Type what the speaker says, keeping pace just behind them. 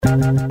Live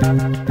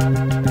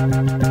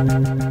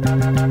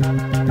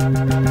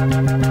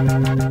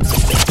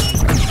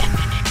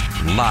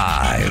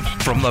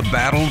from the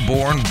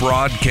Battle-Born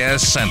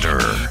Broadcast Center,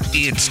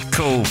 it's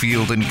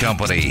Cofield and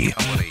Company.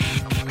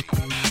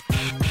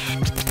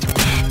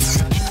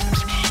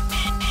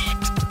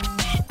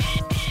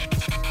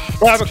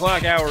 5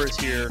 o'clock hour is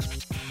here.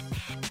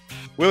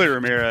 Willie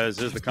Ramirez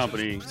is the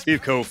company.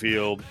 Steve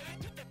Cofield.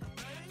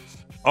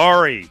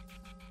 Ari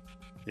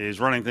is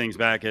running things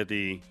back at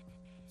the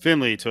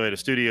Findlay Toyota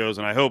Studios,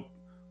 and I hope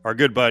our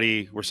good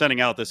buddy, we're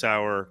sending out this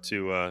hour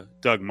to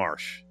Doug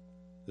Marsh.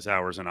 This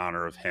hour is in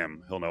honor of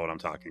him. He'll know what I'm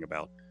talking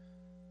about.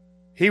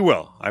 He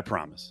will. I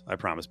promise. I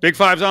promise. Big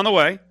Five's on the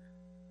way.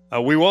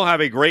 We will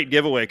have a great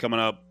giveaway coming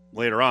up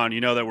later on.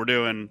 You know that we're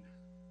doing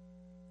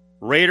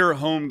Raider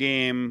home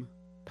game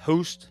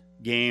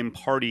post-game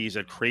parties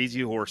at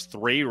Crazy Horse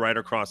 3 right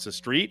across the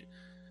street.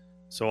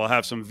 So I'll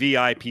have some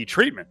VIP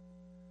treatment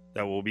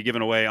that will be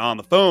given away on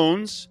the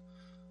phones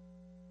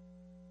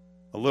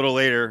a little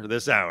later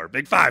this hour.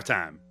 Big Five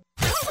time.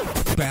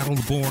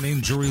 Battle-Born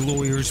Injury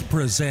Lawyers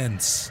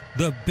presents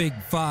the Big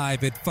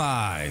Five at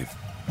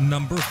 5.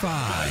 Number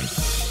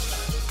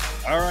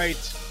 5. All right.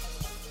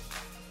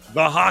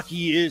 The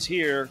hockey is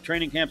here.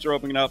 Training camps are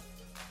opening up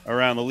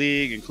around the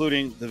league,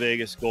 including the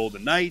Vegas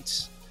Golden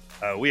Knights.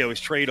 We always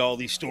trade all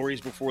these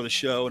stories before the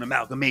show, an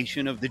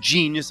amalgamation of the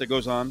genius that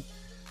goes on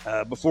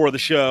before the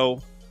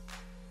show.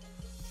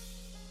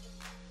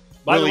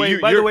 By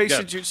the way,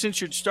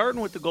 since you're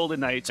starting with the Golden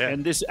Knights,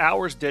 and this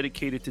hour's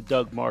dedicated to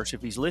Doug Marsh,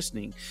 if he's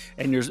listening,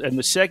 and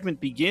the segment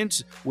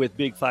begins with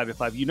Big Five at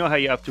 5, you know how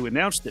you have to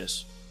announce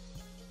this.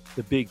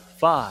 The Big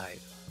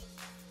Five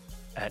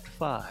at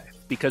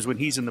 5. Because when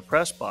he's in the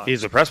press box,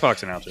 he's a press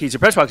box announcer. He's a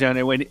press box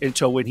announcer, and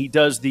so when he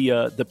does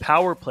the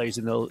power plays,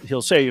 and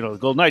he'll say, the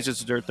Golden Knights, this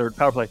is their third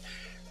power play.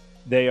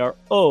 They are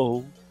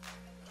 0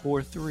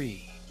 for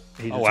 3.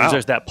 Wow.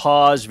 There's that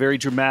pause, very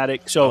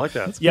dramatic. So I like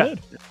that. That's good.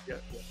 Yeah.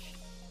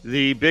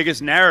 The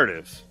biggest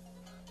narrative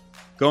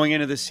going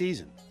into this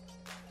season,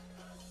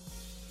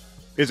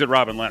 is it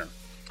Robin Lehner?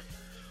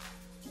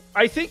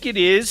 I think it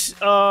is.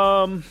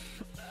 I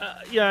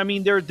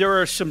mean,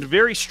 there are some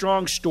very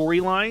strong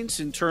storylines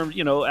in terms,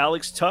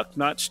 Alex Tuch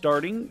not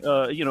starting,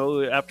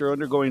 after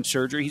undergoing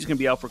surgery. He's going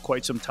to be out for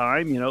quite some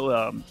time.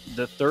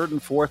 The third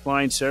and fourth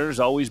line center has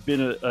always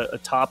been a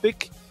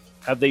topic.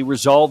 Have they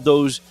resolved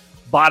those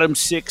bottom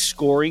six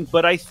scoring?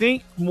 But I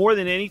think more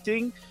than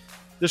anything,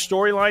 the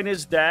storyline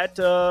is that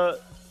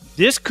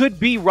this could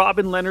be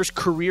Robin Lehner's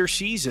career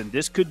season.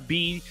 This could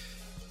be,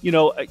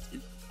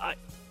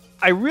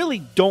 I really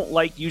don't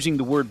like using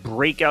the word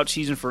breakout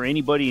season for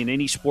anybody in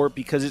any sport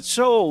because it's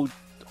so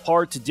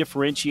hard to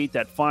differentiate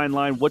that fine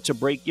line. What's a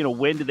break?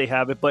 When do they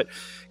have it? But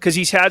because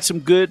he's had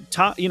some good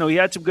time, he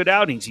had some good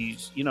outings.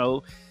 He's,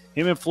 him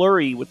and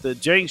Fleury with the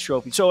Jennings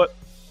Trophy. So,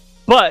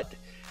 but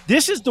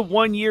this is the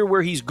 1 year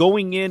where he's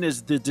going in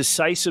as the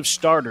decisive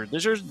starter.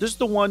 This is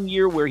the 1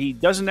 year where he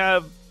doesn't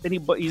have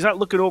anybody. He's not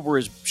looking over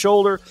his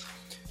shoulder.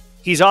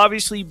 He's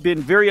obviously been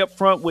very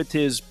upfront with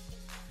his,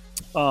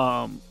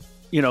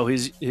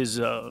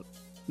 his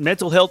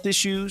mental health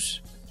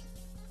issues.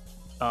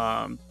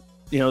 The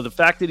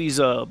fact that he's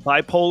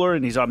bipolar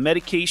and he's on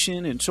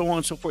medication and so on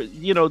and so forth.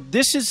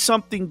 This is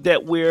something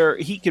that where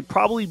he could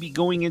probably be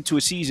going into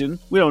a season.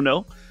 We don't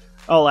know.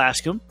 I'll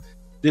ask him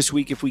this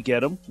week if we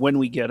get him, when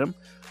we get him.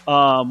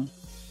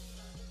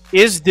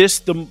 Is this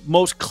the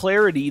most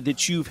clarity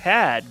that you've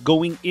had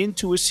going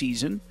into a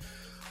season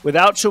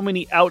without so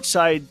many not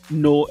so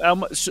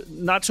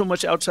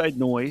much outside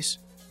noise,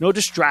 no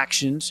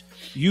distractions?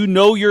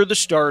 You're the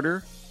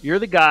starter, you're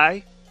the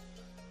guy,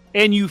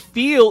 and you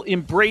feel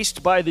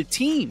embraced by the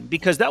team,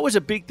 because that was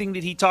a big thing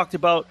that he talked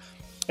about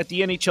at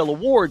the NHL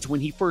Awards when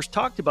he first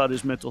talked about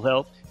his mental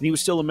health, and he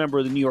was still a member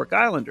of the New York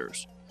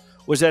Islanders.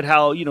 Was that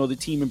how, the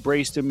team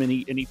embraced him and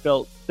he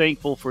felt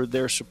thankful for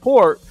their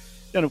support.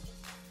 Then, of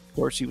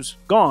course, he was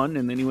gone,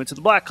 and then he went to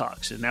the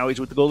Blackhawks, and now he's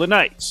with the Golden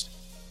Knights.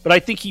 But I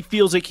think he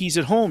feels like he's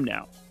at home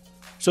now.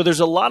 So there's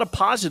a lot of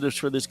positives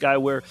for this guy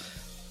where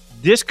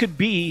this could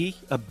be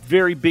a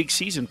very big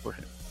season for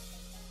him.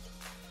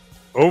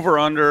 Over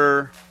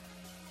under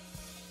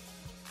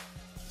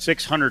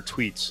 600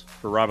 tweets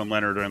for Robin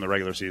Lehner during the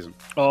regular season.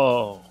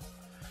 Oh.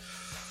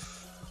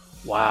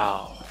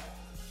 Wow.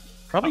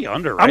 Probably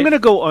under, right? I'm going to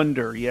go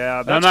under.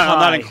 Yeah, that's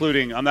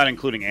I'm not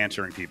including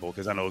answering people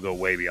because I know it'll go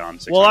way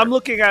beyond 600. Well, I'm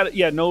looking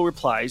at no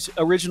replies,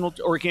 original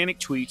organic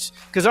tweets,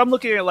 because I'm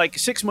looking at like a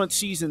 6-month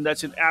season.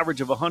 That's an average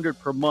of 100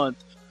 per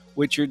month,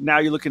 which you're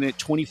looking at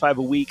 25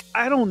 a week.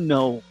 I don't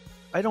know.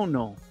 I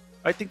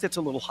think that's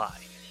a little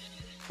high.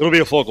 It'll be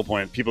a focal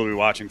point. People will be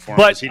watching for him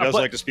because he does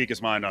like to speak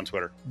his mind on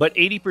Twitter. But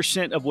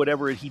 80% of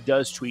whatever he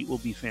does tweet will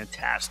be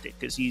fantastic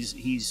because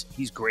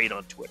he's great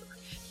on Twitter.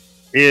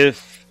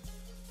 If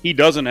he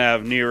doesn't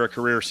have near a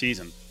career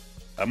season,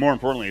 more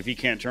importantly, if he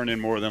can't turn in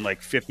more than like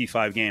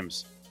 55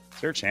 games, is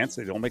there a chance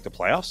they don't make the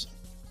playoffs?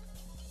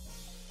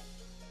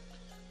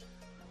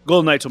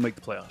 Golden Knights will make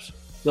the playoffs.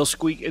 they'll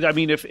squeak. I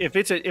mean, if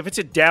it's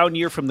a down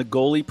year from the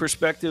goalie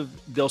perspective,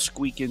 they'll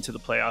squeak into the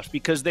playoffs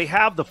because they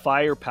have the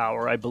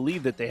firepower. I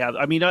believe that they have.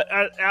 I mean,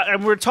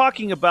 and we're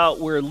talking about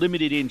where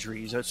limited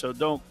injuries, so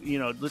don't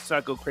let's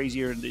not go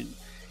crazier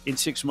in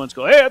 6 months.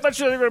 Go, hey, I thought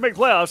you were going to make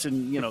playoffs,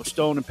 and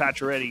Stone and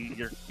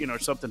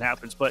Pacioretty, something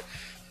happens, but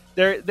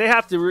they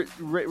have to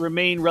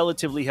remain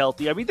relatively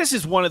healthy. I mean, this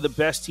is one of the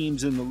best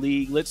teams in the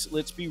league.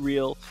 Let's be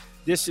real.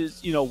 This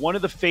is, one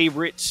of the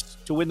favorites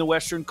to win the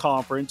Western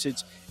Conference.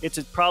 It's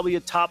probably a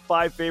top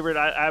 5 favorite.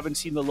 I haven't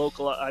seen the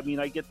local. I mean,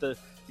 I get the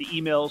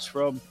emails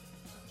from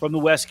the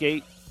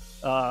Westgate.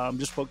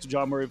 Just spoke to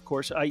John Murray, of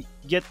course. I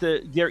get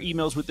their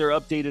emails with their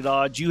updated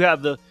odds. You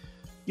have the,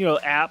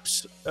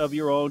 apps of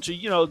your own. So,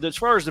 as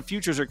far as the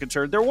futures are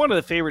concerned, they're one of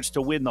the favorites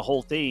to win the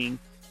whole thing.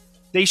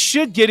 They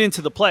should get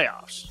into the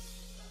playoffs.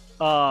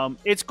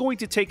 It's going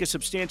to take a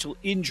substantial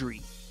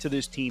injury to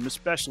this team,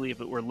 especially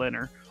if it were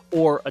Leonard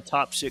or a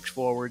top 6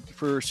 forward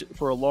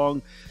for a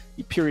long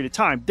period of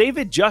time. They've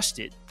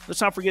adjusted.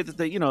 Let's not forget that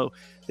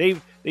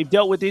they've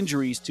dealt with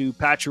injuries to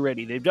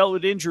Pacioretty. They've dealt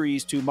with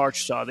injuries to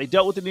Marchessault. They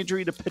dealt with an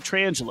injury to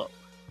Pietrangelo.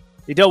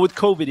 They dealt with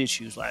COVID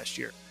issues last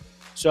year.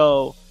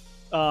 So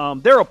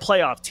they're a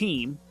playoff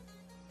team.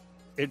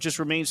 It just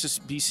remains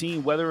to be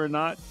seen whether or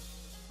not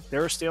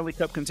they're a Stanley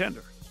Cup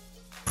contender.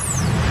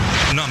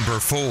 Number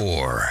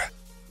 4.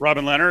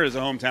 Robin Lehner is a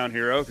hometown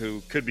hero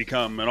who could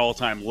become an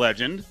all-time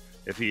legend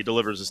if he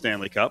delivers a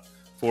Stanley Cup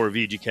for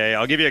VGK.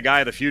 I'll give you a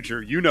guy of the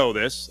future. You know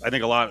this. I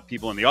think a lot of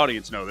people in the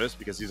audience know this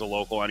because he's a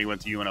local and he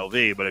went to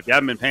UNLV. But if you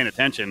haven't been paying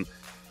attention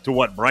to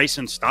what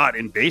Bryson Stott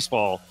in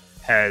baseball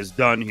has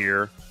done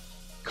here,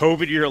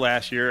 COVID year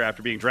last year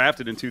after being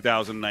drafted in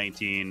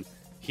 2019,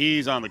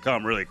 he's on the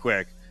come really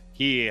quick.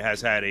 He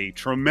has had a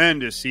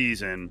tremendous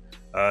season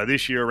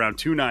this year, around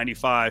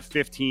 295,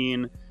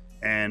 15,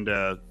 and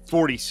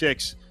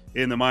 46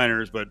 in the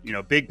minors, but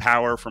big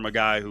power from a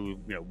guy who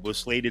was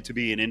slated to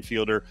be an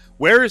infielder.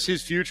 Where is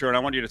his future? And I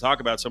want you to talk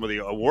about some of the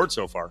awards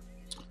so far.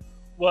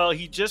 Well,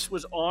 he just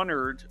was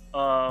honored.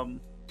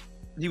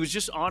 He was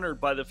just honored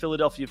by the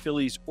Philadelphia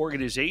Phillies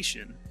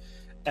organization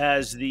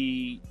as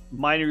the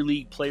minor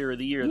league player of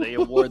the year. They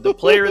award the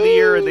player of the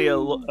year, and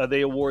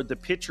they award the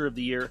pitcher of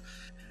the year.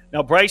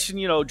 Now, Bryson,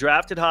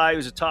 drafted high. He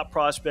was a top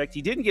prospect.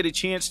 He didn't get a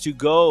chance to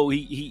go.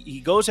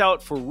 He goes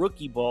out for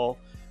rookie ball.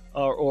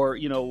 Or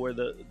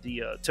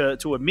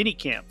to a mini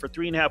camp for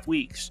 3.5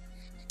 weeks,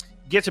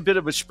 gets a bit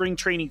of a spring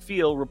training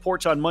feel,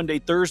 reports on Monday,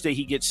 Thursday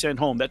he gets sent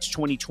home. That's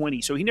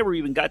 2020. So he never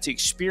even got to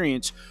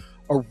experience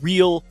a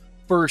real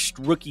first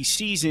rookie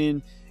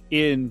season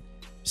in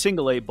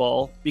single A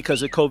ball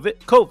because of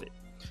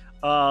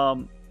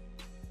COVID.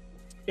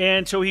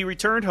 And so he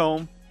returned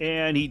home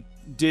and he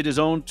did his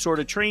own sort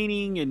of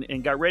training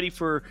and got ready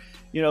for,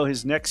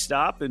 his next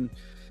stop. And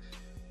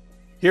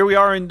here we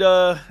are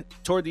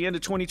toward the end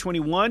of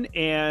 2021,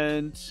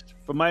 and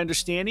from my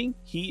understanding,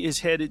 he is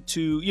headed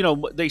to,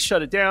 they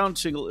shut it down,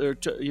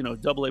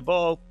 double A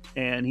ball,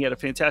 and he had a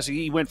fantastic,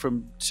 he went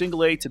from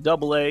single A to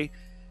double A,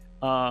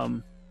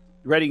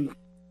 Reading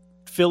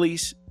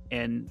Phillies,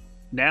 and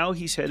now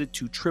he's headed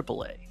to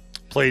triple A.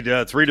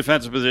 Played 3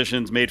 defensive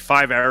positions, made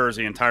 5 errors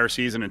the entire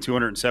season and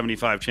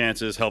 275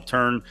 chances, helped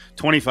turn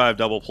 25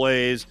 double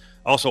plays,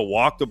 also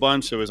walked a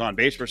bunch, so his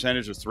on-base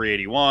percentage was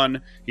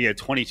 .381. He had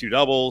 22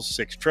 doubles,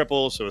 6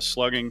 triples, so his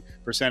slugging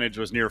percentage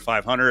was near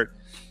 .500.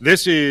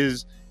 This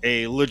is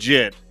a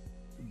legit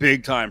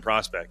big-time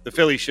prospect. The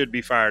Phillies should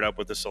be fired up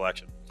with this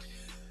selection.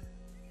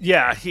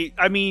 Yeah,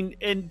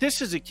 and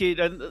this is a kid,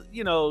 and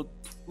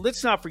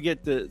let's not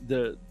forget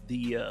the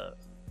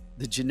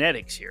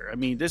genetics here. I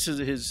mean, this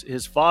is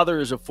his father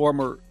is a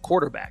former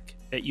quarterback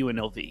at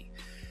UNLV.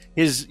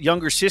 His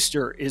younger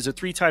sister is a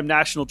 3-time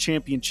national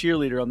champion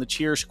cheerleader on the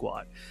cheer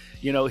squad.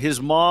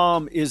 His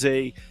mom is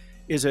a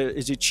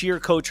cheer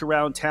coach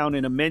around town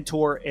and a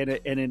mentor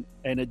and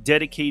a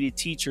dedicated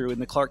teacher in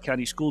the Clark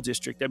County School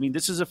District. I mean,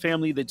 this is a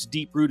family that's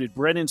deep rooted.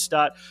 Brennan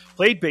Stott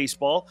played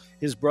baseball,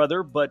 his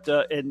brother, but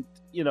and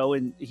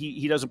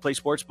he doesn't play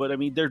sports, but I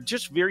mean, they're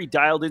just very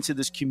dialed into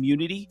this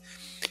community.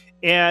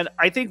 And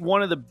I think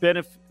one of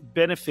the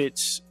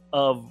benefits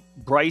of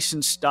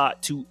Bryson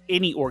Stott to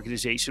any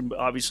organization,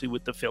 obviously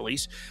with the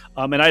Phillies,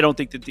 and I don't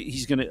think that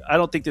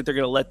they're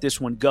gonna let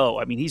this one go.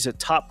 I mean, he's a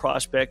top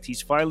prospect.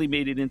 He's finally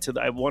made it into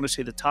I want to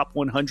say the top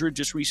 100.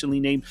 Just recently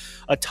named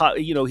a top.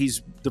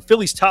 He's the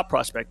Phillies' top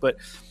prospect, but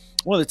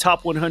one of the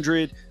top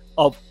 100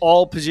 of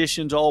all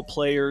positions, all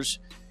players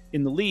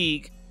in the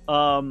league,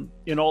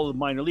 in all the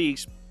minor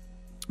leagues.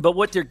 But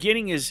what they're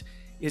getting is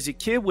a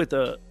kid with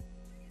a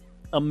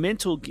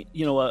mental,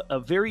 a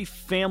very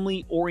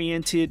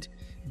family-oriented,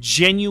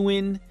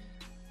 genuine,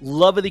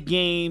 love of the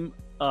game,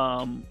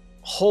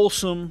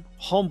 wholesome,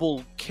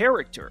 humble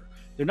character.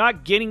 They're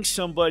not getting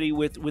somebody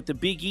with the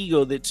big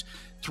ego that's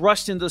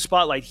thrust into the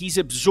spotlight. He's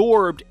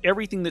absorbed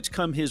everything that's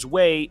come his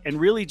way and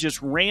really just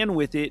ran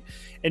with it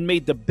and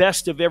made the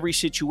best of every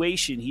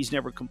situation. He's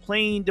never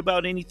complained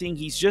about anything.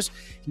 He's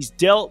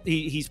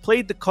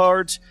played the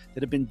cards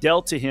that have been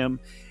dealt to him,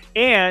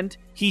 and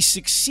he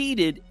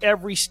succeeded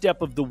every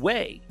step of the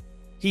way.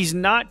 he's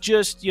not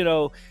just,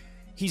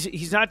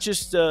 he's not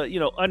just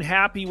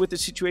unhappy with the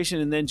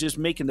situation and then just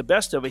making the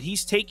best of it.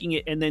 He's taking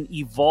it and then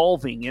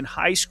evolving. In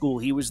high school,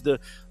 he was the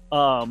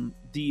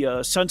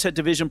Sunset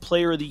Division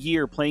Player of the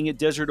Year, playing at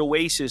Desert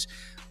Oasis,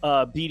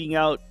 beating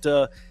out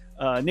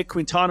Nick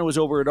Quintana was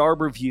over at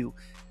Arborview.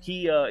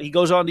 He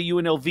goes on to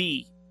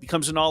UNLV,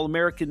 becomes an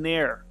All-American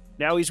there.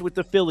 Now he's with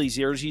the Phillies.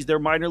 He's their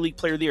minor league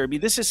player of the year. I mean,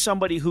 this is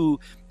somebody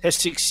who has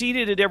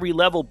succeeded at every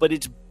level, but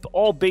it's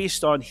all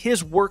based on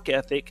his work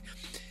ethic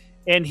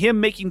and him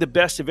making the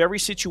best of every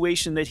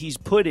situation that he's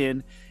put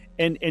in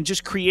and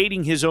just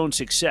creating his own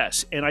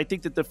success. And I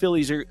think that the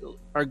Phillies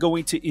are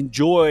going to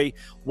enjoy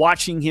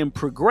watching him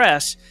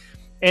progress.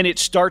 And it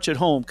starts at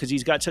home because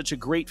he's got such a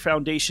great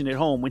foundation at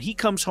home. When he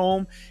comes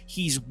home,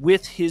 he's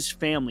with his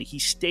family. He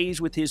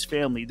stays with his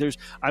family.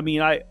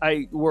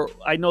 I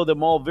know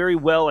them all very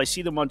well. I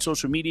see them on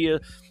social media,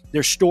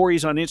 their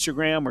stories on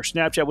Instagram or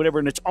Snapchat, whatever,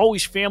 and it's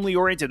always family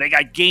oriented. They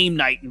got game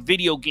night and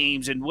video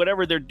games and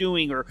whatever they're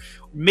doing, or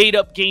made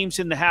up games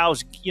in the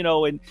house,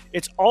 and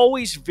it's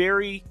always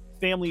very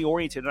family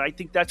oriented. And I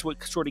think that's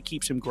what sort of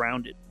keeps him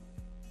grounded.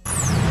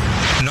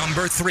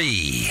 Number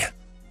 3.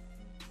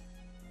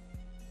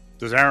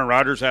 Does Aaron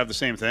Rodgers have the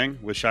same thing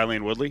with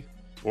Shailene Woodley?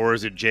 Or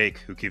is it Jake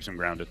who keeps him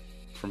grounded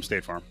from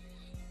State Farm?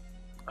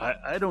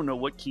 I don't know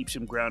what keeps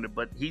him grounded,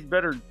 but he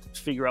better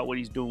figure out what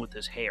he's doing with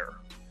his hair.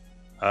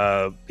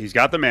 He's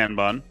got the man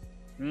bun.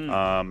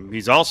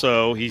 He's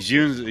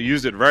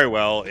used it very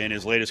well in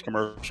his latest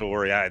commercial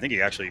where I think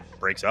he actually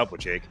breaks up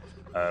with Jake,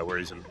 where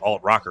he's an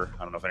alt rocker.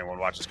 I don't know if anyone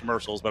watches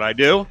commercials, but I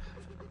do.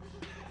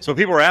 So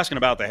people were asking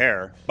about the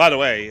hair. By the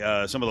way,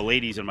 some of the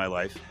ladies in my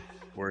life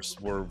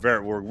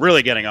were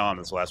really getting on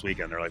this last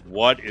weekend. They're like,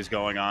 what is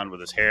going on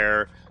with his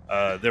hair?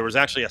 There was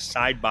actually a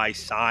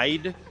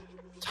side-by-side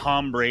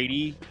Tom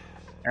Brady,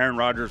 Aaron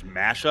Rodgers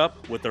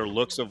mashup with their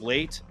looks of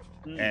late.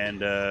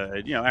 And,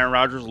 Aaron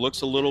Rodgers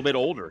looks a little bit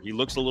older. He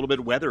looks a little bit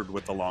weathered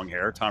with the long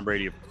hair. Tom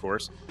Brady, of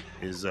course,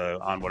 is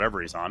on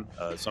whatever he's on,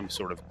 some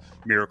sort of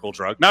miracle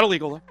drug. Not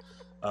illegal,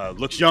 though.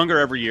 Looks younger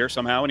every year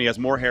somehow, and he has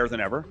more hair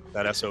than ever,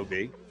 that SOB.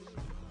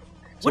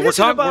 So what is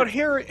it about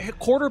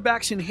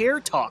quarterbacks and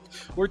hair talk?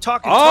 We're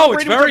talking Tom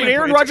Brady,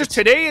 Aaron Rodgers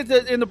today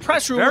in the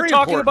press room. We're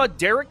talking about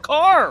Derek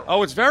Carr.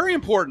 Oh, it's very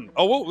important.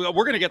 Oh,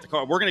 we're going to get the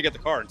car. We're going to get the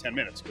car in 10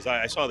 minutes because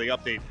I saw the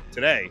update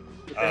today.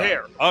 With the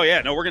hair. Oh, yeah.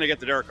 No, we're going to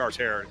get the Derek Carr's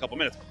hair in a couple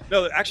minutes.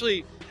 No,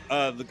 actually,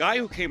 the guy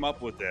who came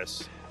up with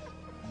this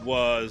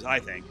was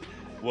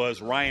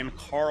Ryan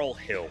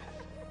Carlhill,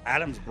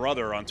 Adam's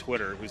brother on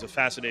Twitter, who's a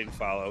fascinating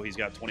follow. He's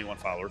got 21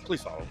 followers.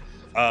 Please follow.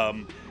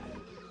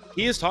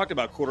 He has talked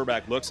about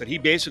quarterback looks, that he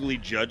basically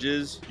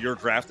judges your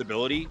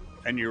draftability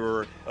and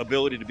your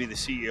ability to be the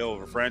CEO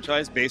of a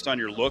franchise based on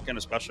your look and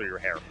especially your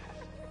hair.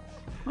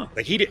 Huh.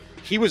 Like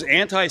he was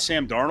anti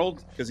Sam Darnold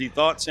because he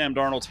thought Sam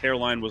Darnold's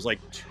hairline was like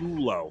too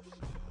low,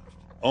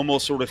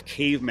 almost sort of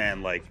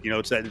caveman like.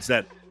 It's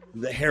that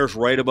the hair's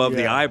right above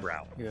the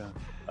eyebrow.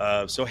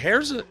 Yeah. So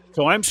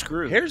I'm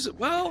screwed.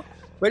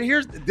 But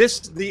here's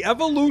the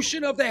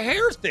evolution of the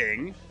hair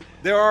thing.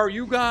 There are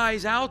you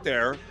guys out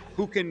there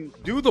who can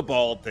do the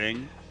bald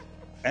thing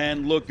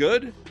and look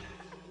good.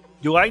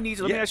 Do I need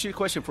to, let me ask you a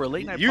question for a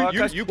late night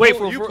podcast? You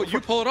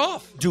pull it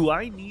off. Do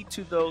I need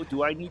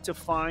to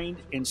find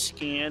and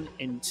scan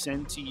and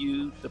send to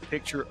you the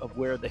picture of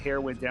where the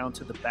hair went down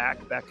to the back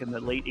in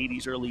the late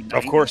 80s, early 90s?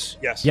 Of course,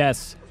 yes.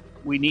 Yes.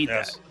 We need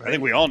that. Right? I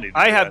think we all need that.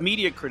 I have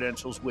media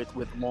credentials with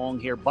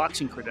long hair,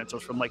 boxing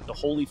credentials from like the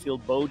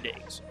Holyfield Bow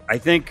days. I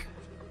think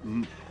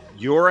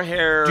your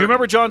hair. Do you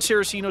remember John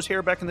Saraceno's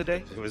hair back in the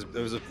day?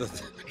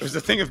 It was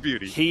a thing of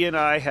beauty. He and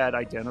I had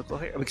identical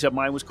hair, except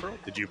mine was curled.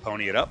 Did you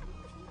pony it up?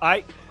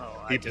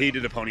 He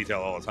did a ponytail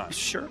all the time.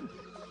 Sure.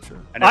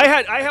 I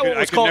had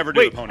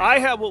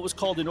what was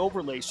called an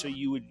overlay. So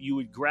you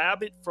would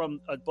grab it from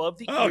above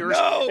the ears,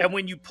 and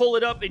when you pull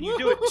it up and you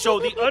do it, so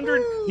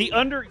the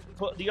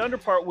under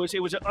part was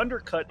an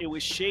undercut. It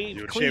was shaved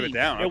you would clean. Shave it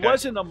down. Okay. It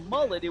wasn't a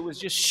mullet. It was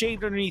just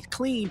shaved underneath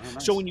clean. Oh,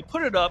 nice. So when you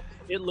put it up,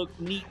 it looked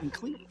neat and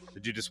clean.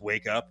 Did you just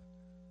wake up?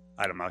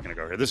 I'm not going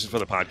to go here. This is for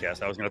the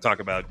podcast. I was going to talk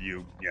about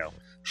you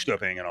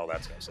stooping and all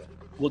that stuff. So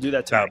we'll do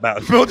that tonight.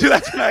 We'll do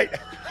that tonight.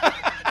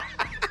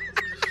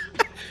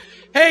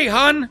 Hey,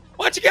 hun,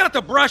 why don't you get out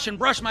the brush and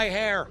brush my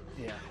hair?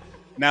 Yeah.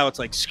 Now it's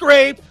like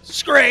scrape,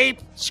 scrape,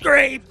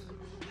 scrape.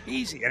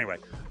 Easy. Anyway,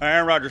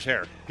 Aaron Rodgers'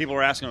 hair. People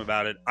were asking him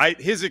about it.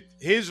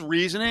 His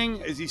reasoning,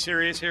 is he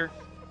serious here?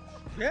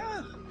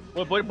 Yeah.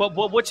 But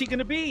what's he going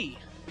to be?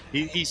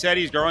 He said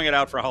he's growing it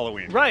out for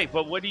Halloween. Right,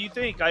 but what do you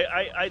think?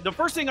 The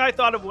first thing I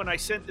thought of when I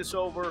sent this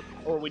over,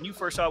 or when you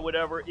first saw it,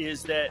 whatever,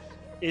 is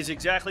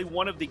exactly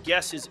one of the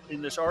guesses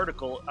in this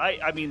article.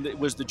 It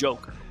was the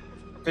Joker.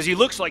 Because he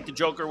looks like the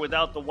Joker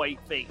without the white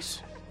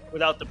face,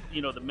 without the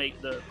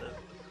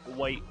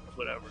white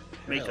whatever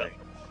makeup, really?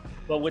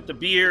 But with the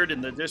beard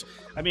and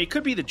it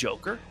could be the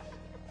Joker.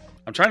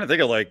 I'm trying to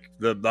think of like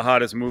the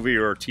hottest movie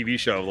or TV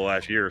show of the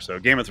last year or so.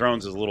 Game of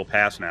Thrones is a little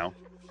past now.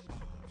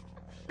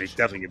 They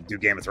definitely could do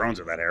Game of Thrones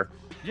with that hair.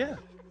 Yeah,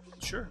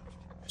 sure.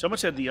 Someone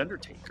said The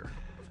Undertaker.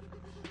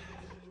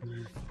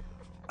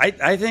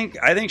 I think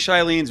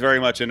Shileen's very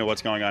much into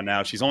what's going on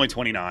now. She's only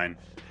 29,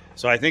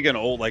 so I think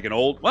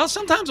well,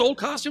 sometimes old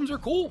costumes are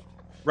cool.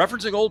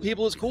 Referencing old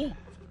people is cool.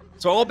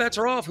 So all bets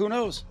are off. Who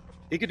knows?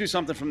 He could do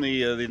something from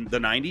the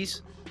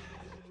 90s.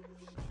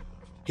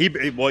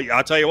 Well,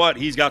 I'll tell you what.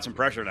 He's got some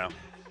pressure now.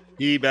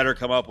 He better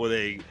come up with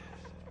a.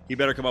 He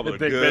better come up with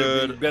a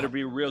good. Better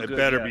be real good. It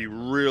better be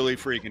really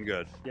freaking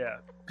good. Yeah,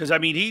 because I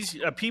mean,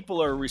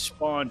 people are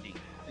responding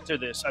to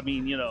this. I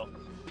mean,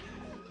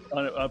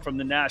 from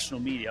the national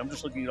media. I'm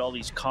just looking at all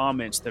these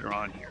comments that are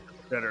on here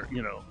that are,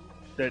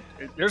 that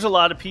there's a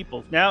lot of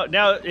people now.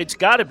 It's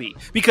got to be,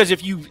 because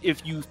if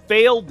you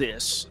fail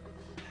this,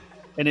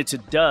 and it's a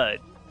dud,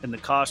 and the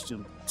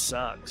costume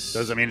sucks.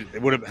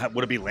 Would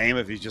it be lame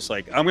if he's just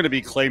like, I'm going to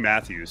be Clay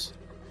Matthews?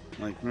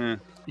 Like,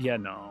 yeah,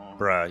 no,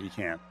 bruh, you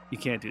can't. You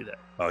can't do that.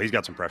 Oh, he's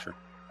got some pressure.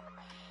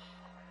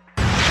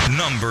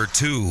 Number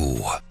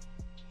 2.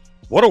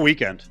 What a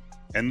weekend.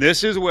 And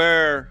this is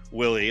where,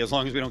 Willie, as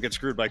long as we don't get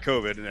screwed by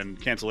COVID and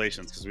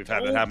cancellations, because we've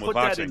had it happen with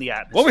boxing. Put that in the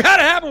atmosphere. Well, we had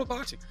it happen with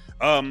boxing.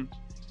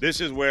 This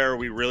is where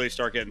we really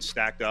start getting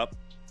stacked up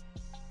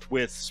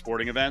with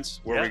sporting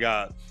events, where we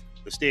got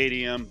the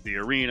stadium, the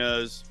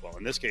arenas, well,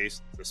 in this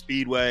case, the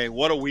speedway.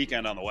 What a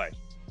weekend on the way.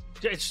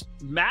 It's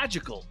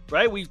magical,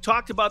 right? We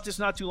talked about this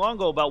not too long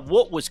ago about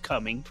what was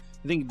coming.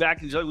 I think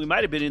back, we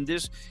might have been in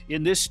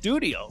this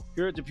studio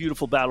here at the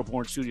beautiful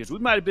Battleborn Studios. We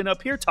might have been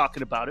up here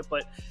talking about it,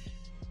 but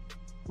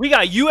we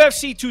got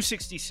UFC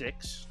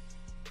 266.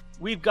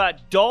 We've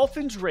got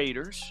Dolphins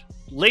Raiders.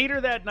 Later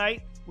that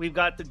night, we've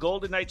got the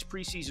Golden Knights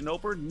preseason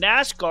opener.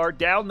 NASCAR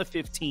down the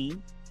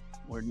 15.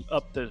 We're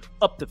up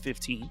the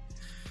 15.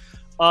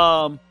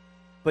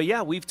 But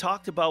yeah, we've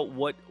talked about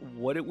what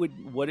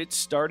it's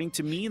starting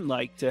to mean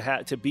like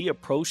to be a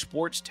pro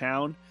sports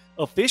town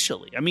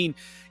officially. I mean,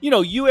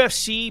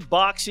 UFC,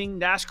 boxing,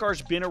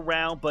 NASCAR's been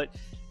around, but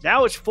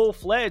now it's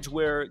full-fledged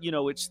where,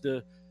 it's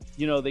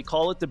they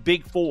call it the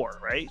Big Four,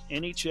 right?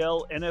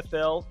 NHL,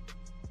 NFL,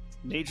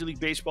 Major League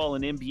Baseball,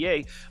 and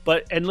NBA.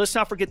 And let's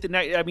not forget the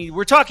night. I mean,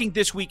 we're talking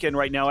this weekend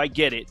right now. I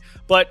get it,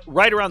 but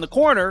right around the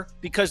corner,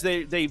 because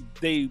they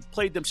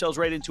played themselves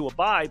right into a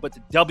bye. But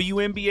the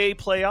WNBA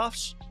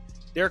playoffs,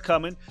 they're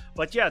coming.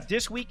 But yeah,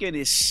 this weekend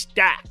is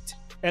stacked,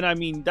 and I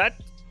mean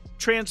that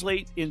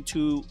translates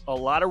into a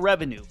lot of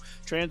revenue.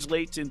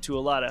 Translates into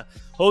a lot of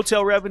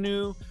hotel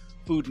revenue,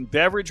 food and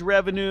beverage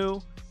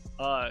revenue,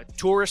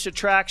 tourist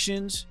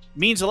attractions.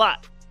 Means a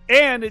lot,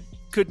 and it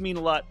could mean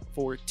a lot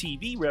for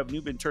TV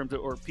revenue in terms of,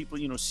 or people,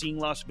 seeing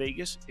Las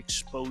Vegas,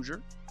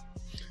 exposure.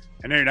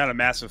 I know you're not a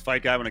massive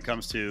fight guy when it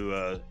comes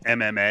to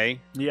MMA,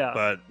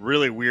 but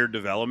really weird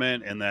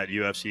development in that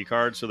UFC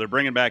card. So they're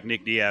bringing back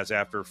Nick Diaz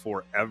after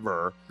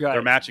forever. Right.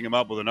 They're matching him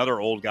up with another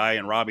old guy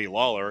in Robbie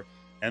Lawler,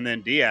 and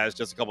then Diaz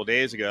just a couple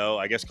days ago,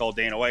 I guess, called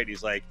Dana White. And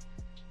he's like,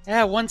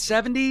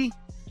 170?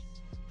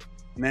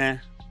 Nah.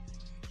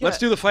 Let's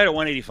do the fight at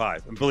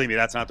 185. And believe me,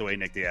 that's not the way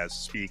Nick Diaz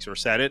speaks or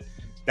said it.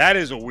 That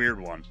is a weird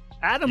one.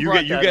 Adam you brought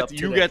get, you that get, up you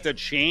today. get to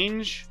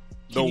change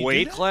the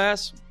weight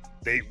class.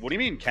 What do you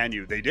mean, can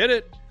you? They did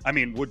it. I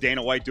mean, would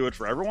Dana White do it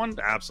for everyone?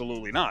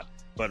 Absolutely not.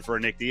 But for a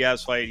Nick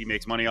Diaz fight, he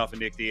makes money off of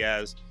Nick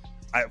Diaz.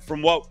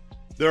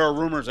 There are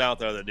rumors out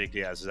there that Nick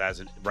Diaz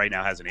right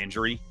now has an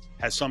injury,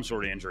 has some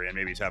sort of injury, and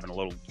maybe he's having a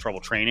little trouble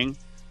training.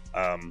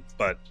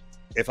 But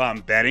if I'm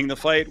betting the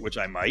fight, which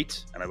I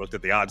might, and I looked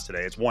at the odds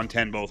today, it's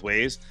 110 both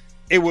ways.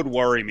 It would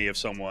worry me if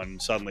someone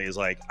suddenly is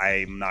like,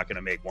 I'm not going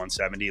to make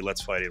 170.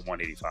 Let's fight at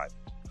 185.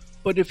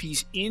 But if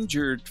he's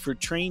injured for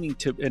training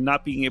and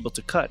not being able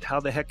to cut, how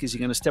the heck is he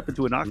going to step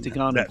into an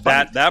octagon and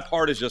fight? That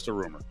part is just a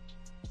rumor.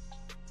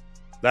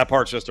 That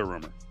part's just a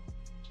rumor.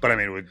 But I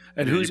mean,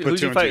 who's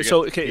he fighting?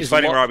 So he's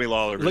fighting Robbie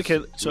Lawler,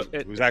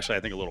 who's actually, I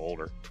think, a little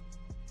older.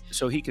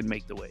 So he can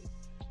make the weight.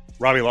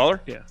 Robbie Lawler?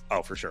 Yeah.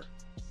 Oh, for sure.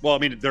 Well, I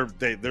mean,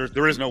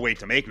 there is no weight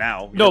to make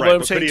now. No, You're but right.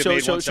 I'm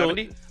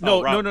saying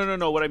No.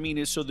 No. What I mean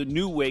is, so the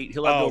new weight,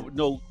 he'll have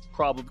no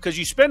problem because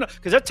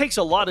that takes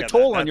a lot of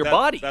toll on your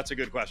body. That's a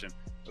good question.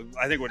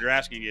 I think what you're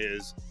asking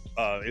is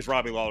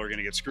Robbie Lawler going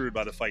to get screwed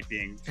by the fight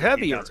being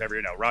heavier?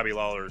 No, Robbie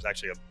Lawler is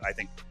actually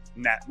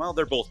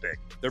they're both big.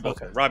 They're both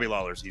big. Robbie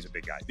Lawler's, he's a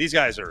big guy. These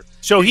guys are.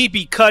 So he'd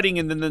be cutting,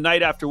 and then the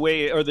night after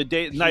weigh, or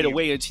the night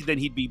away, then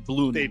he'd be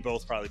ballooning. They'd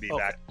both probably be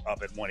back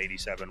up at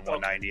 187,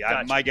 190.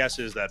 Gotcha. My guess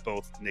is that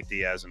both Nick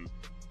Diaz and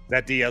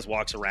that Diaz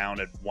walks around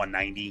at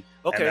 190,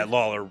 and that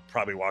Lawler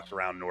probably walks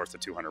around north of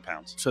 200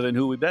 pounds. So then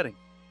who are we betting?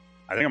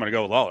 I think I'm going to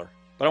go with Lawler,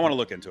 but I want to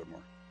look into it more.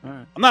 All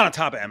right. I'm not on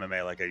top of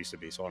MMA like I used to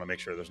be, so I want to make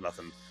sure there's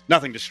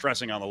nothing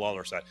distressing on the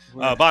Lawler side.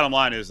 Right. Bottom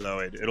line is, though,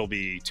 it'll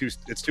be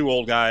it's two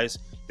old guys.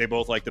 They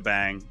both like to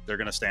bang. They're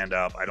going to stand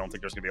up. I don't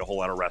think there's going to be a whole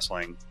lot of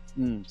wrestling.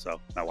 So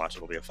now watch.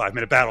 It'll be a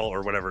 5-minute battle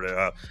or whatever.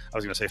 I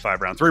was going to say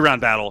 3-round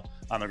battle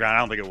on the ground. I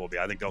don't think it will be.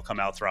 I think they'll come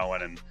out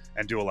throwing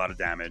and do a lot of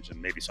damage,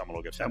 and maybe someone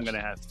will get finished. I'm going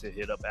to have to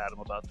hit up Adam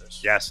about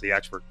this. Yes, the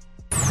expert.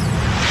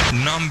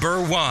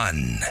 Number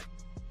 1.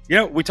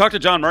 We talked to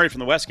John Murray from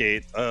the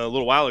Westgate a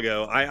little while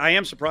ago. I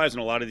am surprised in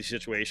a lot of these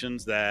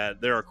situations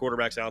that there are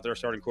quarterbacks out there,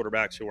 starting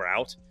quarterbacks who are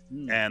out,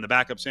 and the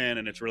backup's in,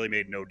 and it's really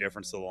made no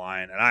difference to the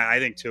line. And I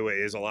think Tua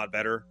is a lot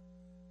better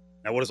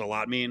Now, what does a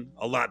lot mean?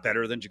 A lot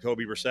better than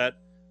Jacoby Brissett.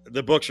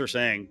 The books are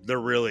saying there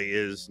really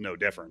is no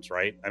difference,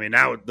 right? I mean,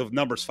 now the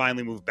numbers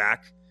finally moved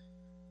back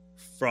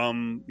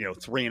from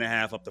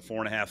 3.5 up to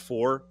 4.5,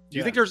 4. Do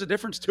you think there's a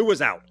difference?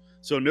 Tua's out,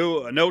 so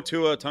no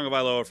Tua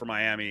Tagovailoa for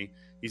Miami.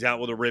 He's out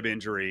with a rib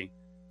injury.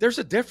 There's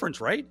a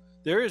difference, right?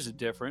 There is a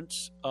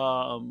difference.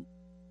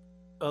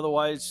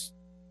 Otherwise,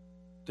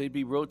 they'd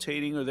be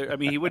rotating,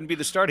 he wouldn't be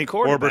the starting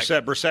quarterback.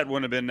 Or Brissett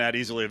wouldn't have been that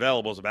easily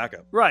available as a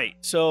backup. Right.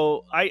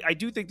 So I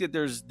do think that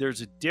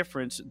there's a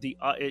difference. The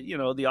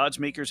odds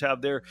makers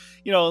have their,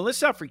 and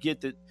let's not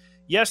forget that,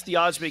 yes, the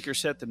odds makers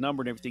set the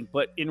number and everything,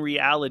 but in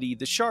reality,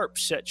 the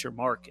sharps set your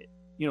market.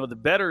 The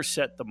bettors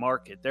set the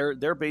market.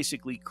 They're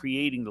basically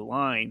creating the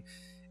line.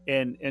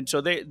 And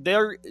so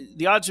they're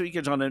the odds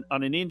makers on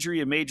an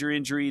injury, a major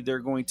injury, they're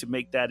going to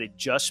make that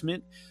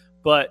adjustment.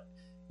 But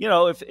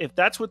if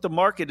that's what the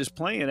market is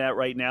playing at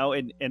right now,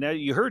 and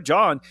you heard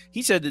John,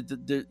 he said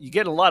that you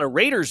get a lot of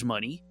Raiders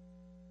money,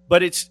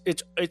 but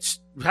it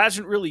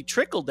hasn't really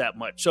trickled that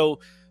much. So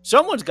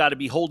someone's got to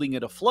be holding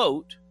it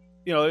afloat.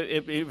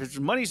 If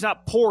money's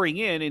not pouring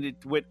in and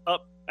it went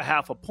up a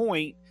half a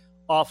point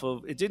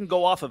it didn't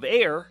go off of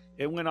air,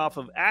 it went off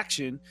of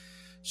action.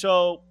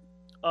 So,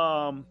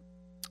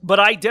 but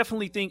I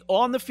definitely think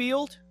on the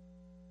field,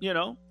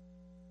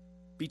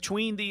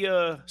 between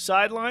the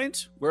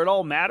sidelines where it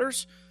all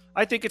matters,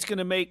 I think it's going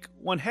to make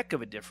one heck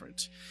of a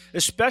difference,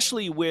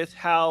 especially with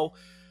how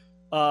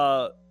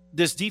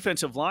this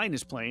defensive line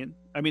is playing.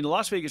 I mean, the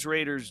Las Vegas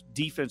Raiders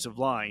defensive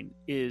line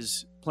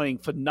is playing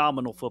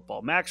phenomenal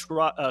football. Max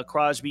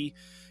Crosby,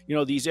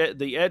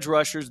 the edge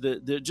rushers,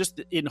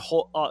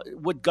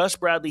 what Gus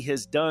Bradley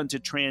has done to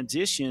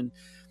transition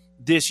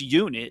this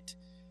unit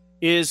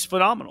is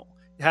phenomenal.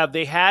 Have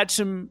they had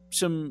some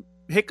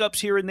hiccups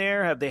here and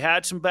there? Have they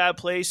had some bad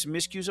plays, some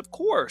miscues? Of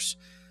course.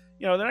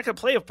 They're not going to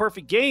play a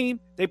perfect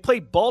game. They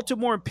played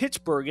Baltimore and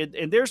Pittsburgh,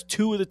 and there's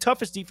two of the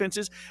toughest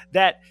defenses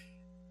that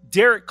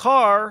Derek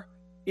Carr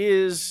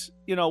is,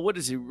 what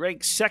is he,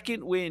 ranked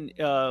second in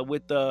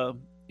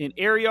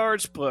air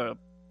yards,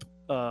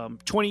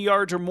 20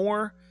 yards or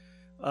more.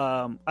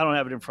 I don't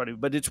have it in front of me,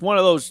 but it's one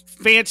of those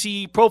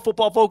fancy Pro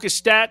Football Focus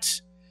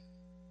stats.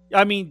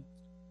 I mean,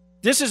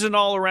 this is an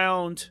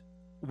all-around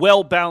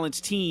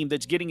well-balanced team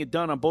that's getting it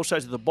done on both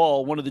sides of the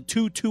ball. One of the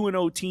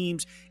 2-0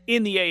 teams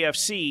in the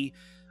AFC.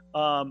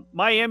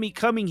 Miami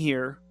coming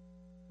here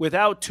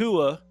without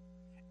Tua,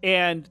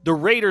 and the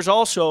Raiders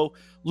also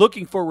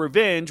looking for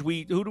revenge.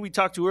 Who did we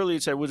talk to earlier?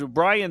 It said, was it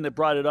Brian that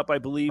brought it up, I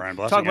believe. Brian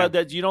Blessing, talking about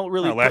that you don't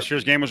really. Last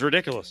year's game was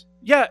ridiculous.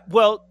 Yeah,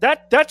 well,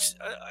 that's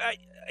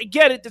I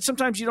get it that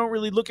sometimes you don't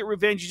really look at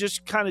revenge. You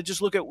just kind of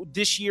just look at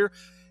this year.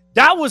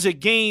 That was a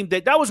game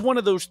that was one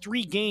of those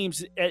 3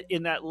 games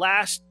in that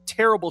last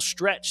terrible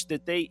stretch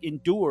that they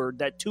endured,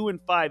 that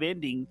 2-5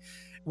 ending,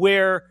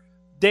 where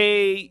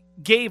they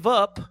gave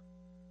up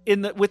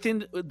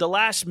within the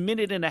last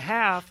minute and a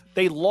half.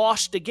 They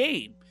lost the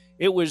game.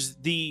 It was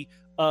the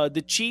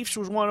Chiefs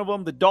was one of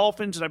them, the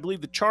Dolphins, and I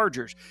believe the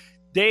Chargers.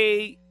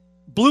 They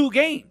blew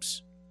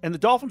games, and the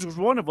Dolphins was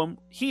one of them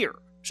here.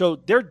 So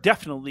they're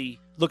definitely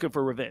looking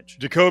for revenge.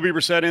 Jacoby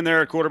Brissett in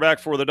there at quarterback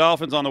for the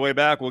Dolphins. On the way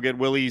back, we'll get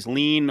Willie's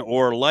lean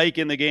or like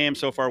in the game.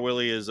 So far,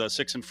 Willie is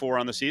 6-4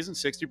 on the season,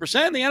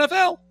 60% in the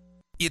NFL.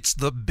 It's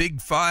the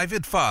Big 5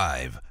 at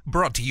 5,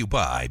 brought to you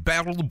by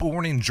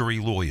Battle-Born Injury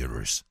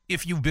Lawyers.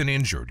 If you've been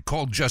injured,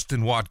 call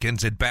Justin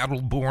Watkins at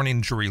Battle-Born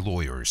Injury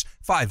Lawyers,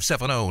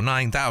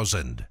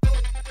 570-9000.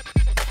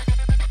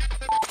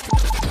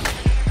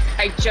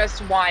 I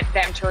just want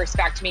them to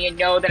respect me and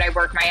know that I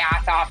work my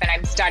ass off and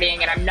I'm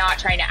studying and I'm not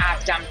trying to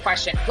ask dumb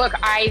questions. Look,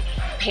 I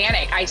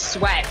panic, I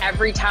sweat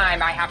every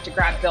time I have to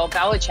grab Bill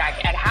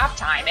Belichick at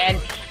halftime. And,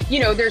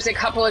 there's a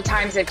couple of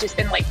times I've just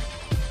been like,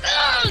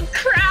 oh,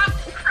 crap.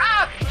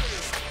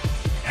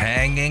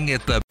 Hanging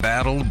at the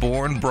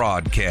Battle-Born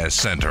Broadcast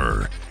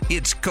Center,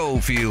 it's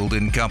Cofield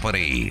and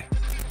Company.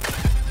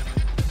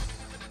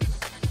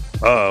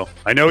 Uh-oh.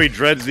 I know he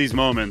dreads these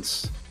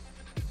moments.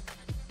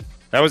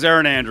 That was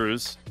Erin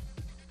Andrews.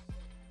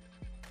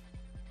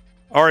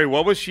 Ari,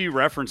 what was she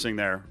referencing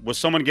there? Was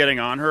someone getting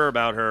on her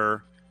about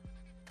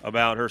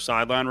her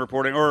sideline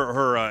reporting or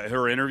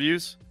her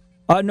interviews?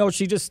 No,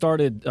 she just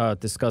started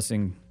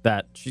discussing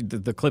that.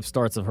 The clip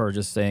starts of her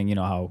just saying,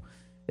 how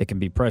it can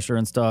be pressure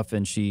and stuff,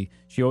 and she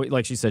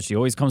like she said, she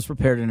always comes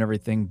prepared and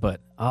everything. But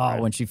right.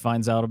 When she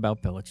finds out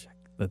about Belichick,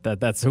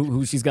 that's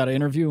who she's got to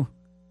interview,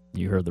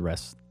 you heard the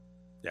rest.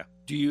 Yeah.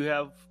 Do you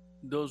have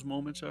those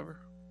moments ever?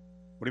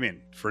 What do you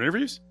mean, for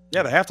interviews?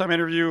 Yeah, the halftime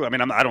interview. I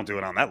mean, I don't do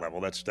it on that level.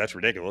 That's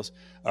ridiculous.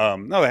 No,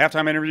 the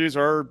halftime interviews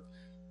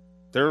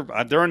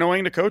they're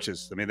annoying to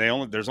coaches. I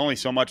mean, there's only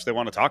so much they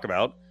want to talk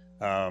about.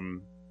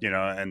 And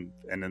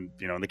then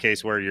in the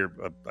case where you're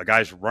a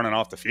guy's running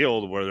off the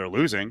field where they're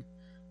losing,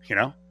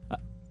 I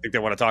think they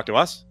want to talk to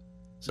us.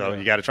 So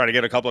You got to try to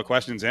get a couple of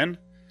questions in.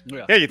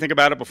 Yeah, you think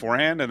about it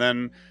beforehand, and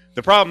then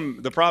the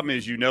problem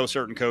is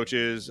certain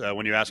coaches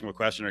when you ask them a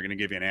question are going to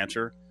give you an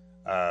answer.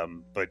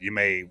 But you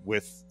may I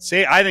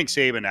think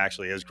Saban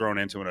actually has grown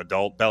into an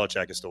adult.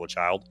 Belichick is still a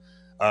child.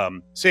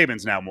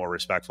 Saban's now more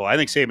respectful. I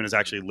think Saban has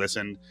actually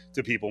listened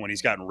to people when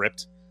he's gotten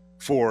ripped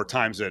for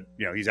times that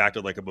he's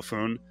acted like a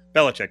buffoon.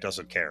 Belichick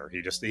doesn't care.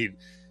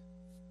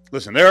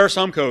 Listen. There are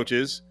some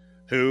coaches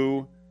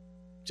who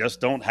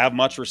just don't have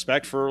much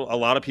respect for a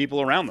lot of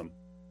people around them,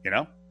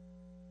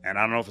 And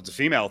I don't know if it's a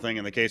female thing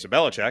in the case of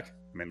Belichick.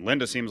 I mean,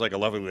 Linda seems like a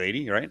lovely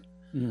lady, right?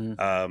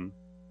 Mm-hmm.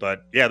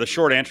 But yeah, the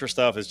short answer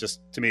stuff is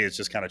to me, it's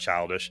just kind of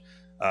childish.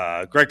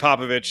 Greg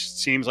Popovich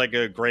seems like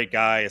a great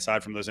guy.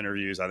 Aside from those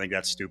interviews, I think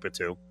that's stupid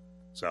too.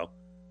 But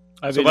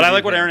I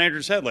like what Aaron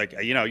Andrews said. Like,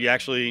 you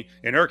actually,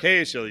 in her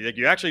case,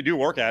 you actually do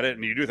work at it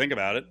and you do think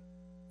about it.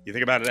 You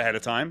think about it ahead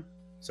of time.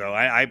 So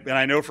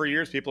I know for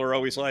years people are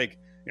always like,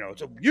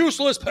 it's a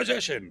useless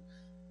position.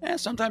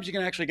 Sometimes you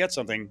can actually get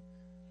something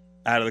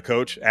out of the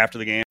coach after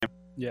the game.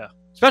 Yeah,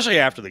 especially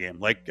after the game.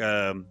 Like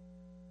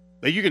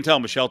you can tell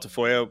Michelle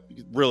Tafoya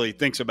really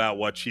thinks about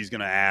what she's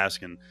going to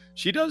ask, and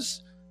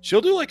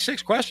she'll do like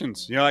 6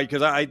 questions,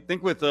 because I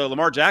think with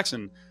Lamar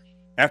Jackson,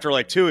 after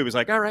like 2, he was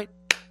like, all right,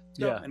 let's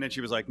go. And then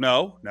she was like,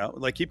 no,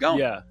 like keep going.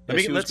 Yeah.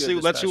 Let's see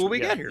what we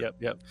get here.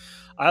 Yep.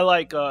 I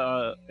like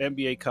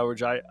NBA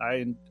coverage. I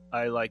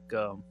like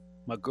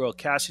my girl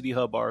Cassidy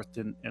Hubbard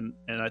and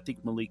I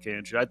think Malika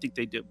Andrews. I think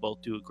they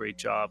both do a great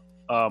job.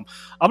 I'm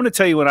going to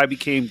tell you when I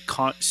became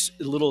a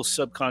little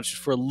subconscious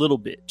for a little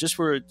bit, just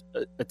for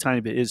a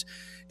tiny bit, is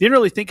didn't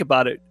really think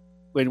about it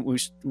when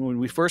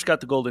we first got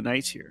the Golden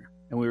Knights here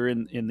and we were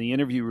in the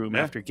interview room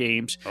after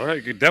games. All right,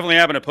 it could definitely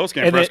happen at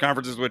post-game press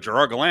conferences with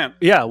Gerard Gallant.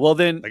 Yeah, well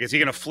then, like, is he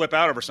going to flip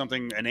out over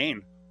something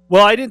inane?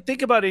 Well, I didn't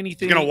think about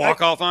anything. He's going to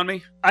walk off on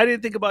me? I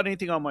didn't think about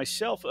anything on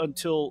myself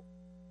until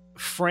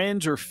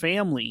friends or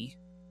family.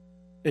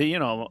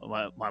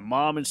 My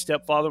mom and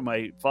stepfather,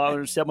 my father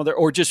and stepmother,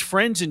 or just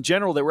friends in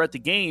general that were at the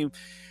game,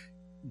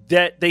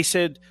 that they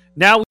said,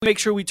 now we make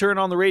sure we turn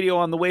on the radio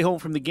on the way home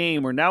from the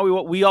game, or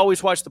now we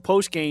always watch the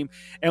post game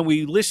and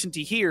we listen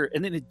to hear.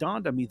 And then it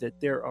dawned on me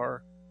that there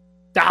are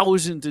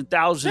thousands and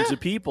thousands of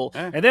people.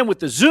 Yeah. And then with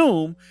the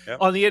Zoom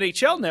on the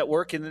NHL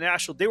network and the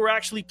national, they were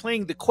actually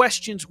playing the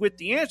questions with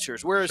the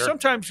answers. Whereas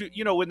sometimes,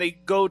 when they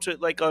go to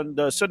like on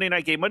the Sunday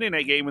night game, Monday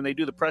night game, when they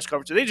do the press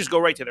conference, they just go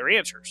right to their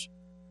answers.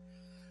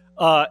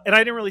 And I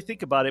didn't really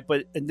think about it,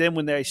 and then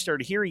when I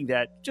started hearing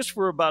that, just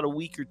for about a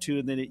week or two,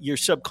 and then you're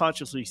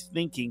subconsciously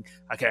thinking,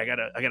 okay,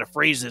 I gotta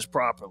phrase this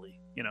properly,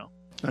 None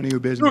of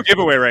your business. We'll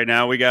giveaway right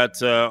now. We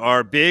got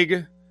our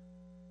big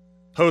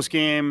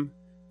post-game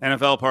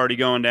NFL party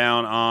going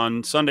down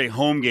on Sunday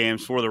home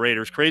games for the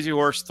Raiders. Crazy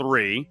Horse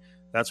 3.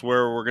 That's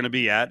where we're going to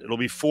be at. It'll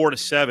be 4 to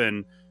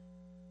 7.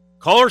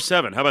 Caller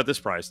 7. How about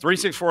this prize?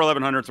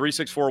 364-1100,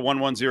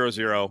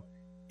 364-1100.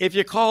 If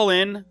you call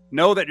in,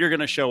 know that you're going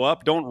to show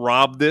up. Don't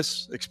rob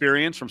this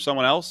experience from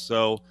someone else.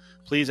 So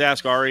please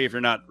ask Ari if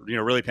you're not,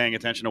 really paying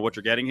attention to what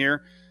you're getting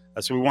here.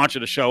 So we want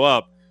you to show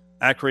up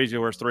at Crazy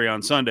Horse 3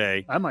 on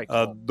Sunday. I might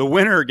call. The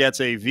winner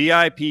gets a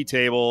VIP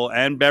table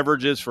and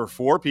beverages for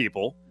 4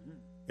 people.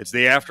 It's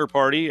the after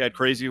party at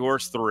Crazy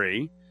Horse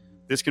 3.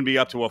 This can be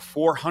up to a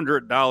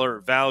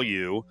 $400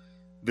 value.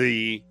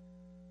 The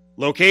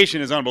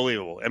location is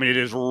unbelievable. I mean, it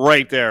is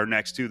right there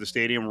next to the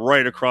stadium,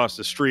 right across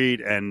the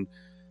street, and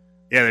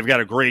yeah, they've got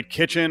a great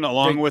kitchen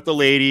along with the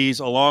ladies,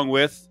 along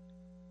with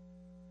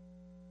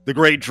the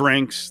great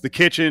drinks, the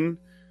kitchen,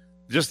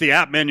 just the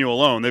app menu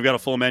alone. They've got a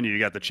full menu. You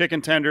got the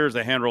chicken tenders,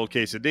 the hand-rolled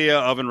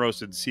quesadilla,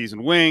 oven-roasted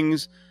seasoned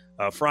wings,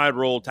 fried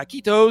rolled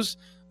taquitos,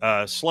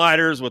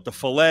 sliders with the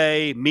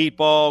filet,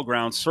 meatball,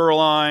 ground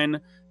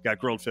sirloin, got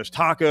grilled fish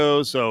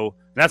tacos. So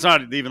that's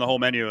not even the whole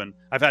menu. And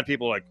I've had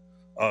people like,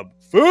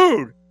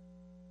 food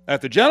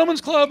at the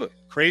Gentleman's Club.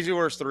 Crazy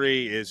Horse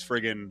 3 is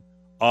friggin'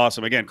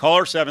 awesome. Again,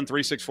 caller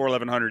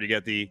 7-364-1100 to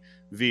get the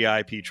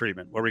VIP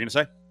treatment. What were we going to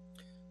say?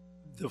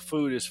 The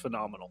food is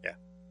phenomenal. Yeah.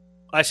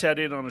 I sat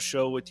in on a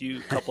show with you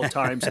a couple of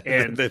times,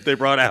 and they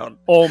brought out.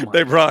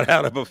 They brought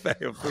out a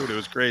buffet of food. It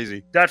was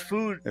crazy. That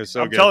food,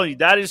 so I'm good. telling you,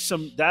 that is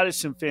some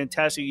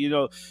fantastic.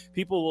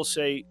 People will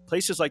say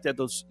places like that,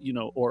 those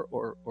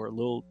or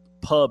little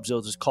pubs,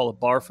 they'll just call it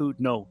bar food.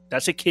 No,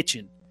 that's a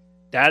kitchen.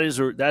 That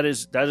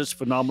is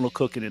phenomenal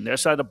cooking in there.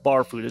 That's not a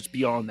bar food. It's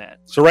beyond that.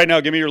 So right now,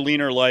 give me your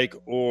leaner like,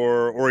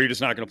 or you're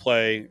just not going to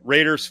play.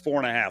 Raiders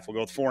 4.5. We'll go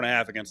with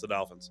 4.5 against the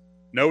Dolphins.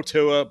 No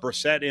Tua,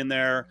 Brissett in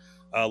there.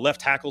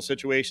 Left tackle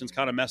situation's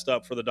kind of messed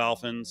up for the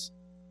Dolphins.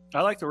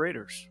 I like the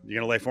Raiders.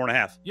 You're going to lay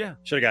 4.5. Yeah,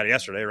 should have got it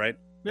yesterday, right?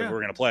 Yeah, if we were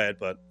going to play it,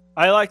 but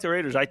I like the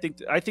Raiders. I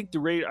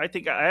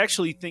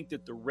actually think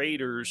that the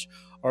Raiders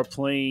are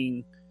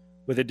playing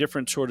with a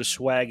different sort of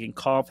swag and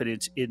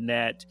confidence in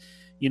that.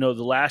 The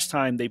last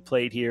time they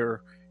played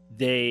here,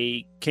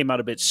 they came out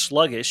a bit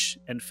sluggish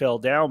and fell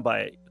down by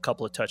a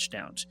couple of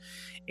touchdowns.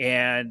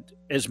 And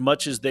as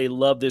much as they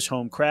love this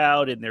home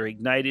crowd and they're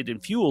ignited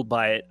and fueled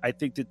by it, I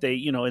think that they,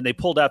 and they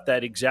pulled out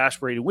that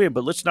exasperating win.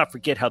 But let's not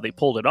forget how they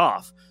pulled it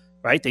off,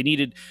 right? They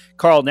needed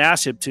Carl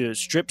Nassib to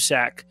strip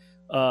sack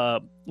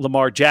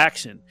Lamar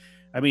Jackson.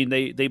 I mean,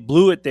 they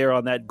blew it there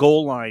on that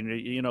goal line.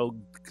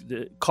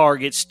 The car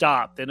gets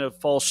stopped, then a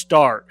false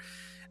start.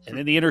 and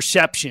then the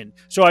interception.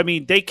 So, I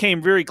mean, they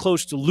came very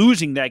close to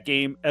losing that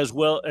game as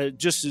well,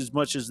 just as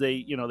much as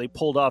they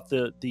pulled off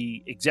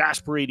the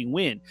exasperating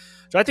win.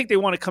 So I think they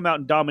want to come out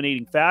in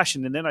dominating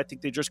fashion, and then I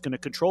think they're just going to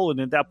control it.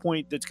 And at that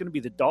point, it's going to be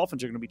the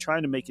Dolphins are going to be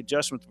trying to make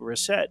adjustments for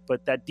Brissett,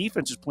 but that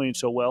defense is playing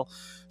so well.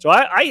 So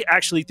I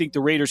actually think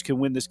the Raiders can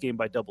win this game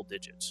by double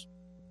digits.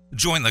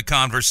 Join the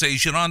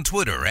conversation on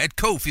Twitter at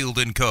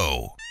Cofield &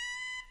 Co.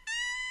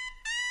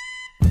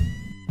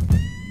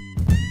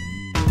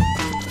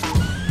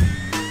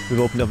 We've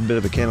opened up a bit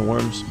of a can of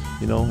worms,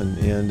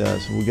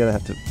 so we got to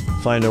have to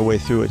find our way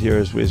through it here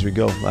as we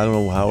go. I don't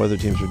know how other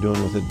teams are doing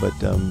with it, but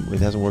it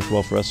hasn't worked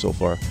well for us so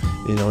far.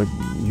 You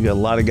got a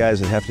lot of guys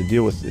that have to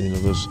deal with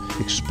those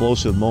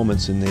explosive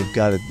moments, and they've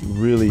got to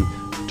really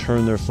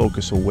turn their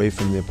focus away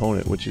from the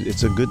opponent, which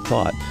it's a good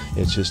thought.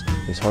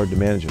 It's hard to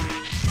manage them.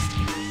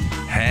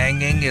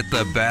 Hanging at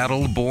the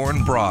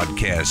Battle-Born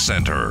Broadcast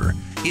Center,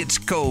 it's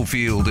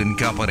Cofield and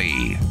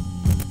Company.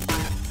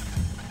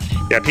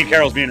 Yeah, Pete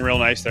Carroll's being real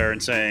nice there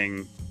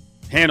and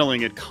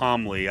handling it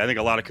calmly. I think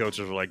a lot of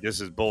coaches were like, this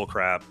is bull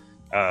crap.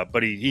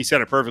 But he said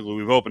it perfectly.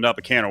 We've opened up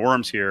a can of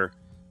worms here.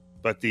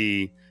 But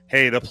the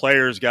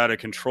player's got to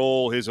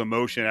control his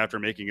emotion after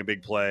making a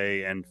big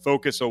play and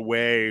focus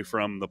away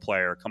from the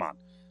player. Come on.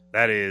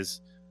 That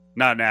is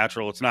not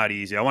natural. It's not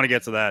easy. I want to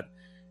get to that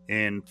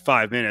in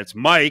 5 minutes.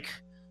 Mike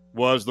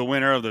was the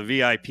winner of the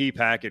VIP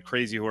pack at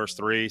Crazy Horse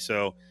 3.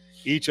 So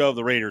each of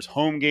the Raiders'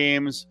 home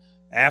games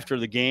after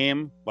the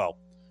game, well,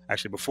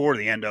 actually before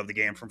the end of the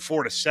game, from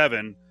 4 to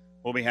 7,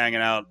 we'll be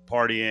hanging out,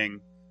 partying,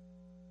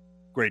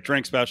 great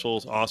drink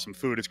specials, awesome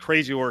food. It's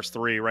Crazy Horse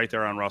 3 right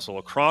there on Russell,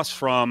 across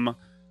from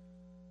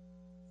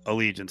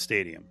Allegiant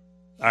Stadium.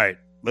 All right,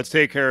 let's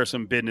take care of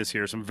some business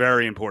here, some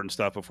very important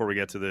stuff before we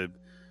get to the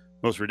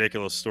most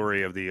ridiculous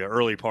story of the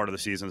early part of the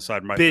season,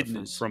 aside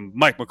from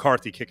Mike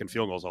McCarthy kicking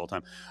field goals all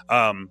the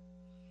time.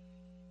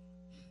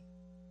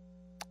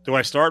 Do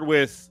I start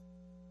with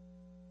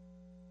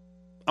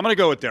 – I'm going to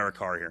go with Derek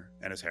Carr here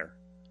and his hair.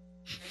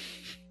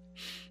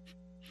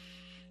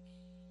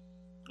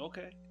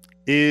 Okay.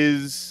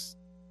 Is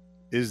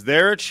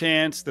there a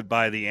chance that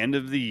by the end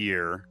of the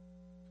year,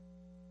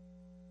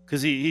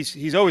 because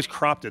he's always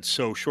cropped it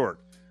so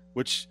short,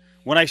 which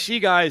when I see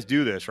guys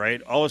do this,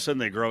 right, all of a sudden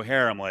they grow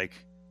hair, I'm like,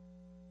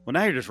 well,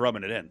 now you're just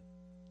rubbing it in.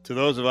 To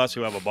those of us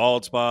who have a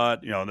bald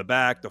spot, in the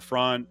back, the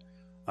front,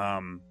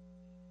 I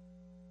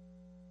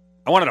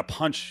wanted to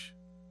punch.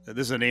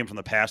 This is a name from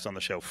the past on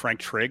the show, Frank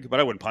Trigg, but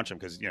I wouldn't punch him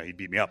because he'd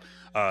beat me up.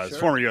 He's a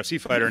former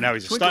UFC fighter, now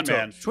he's a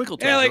stuntman.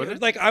 Yeah,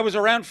 like I was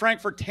around Frank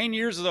for 10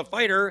 years as a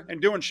fighter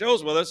and doing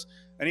shows with us,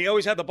 and he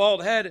always had the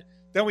bald head.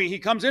 Then he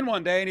comes in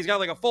one day and he's got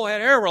like a full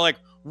head of hair. We're like,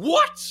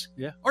 what?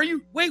 Yeah.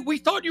 Wait, we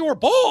thought you were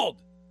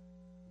bald.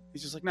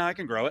 He's just like, no, I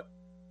can grow it.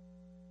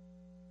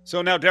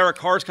 So now Derek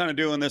Carr's kind of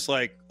doing this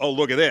like, oh,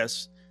 look at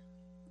this.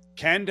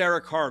 Can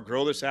Derek Carr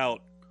grow this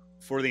out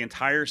for the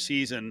entire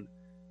season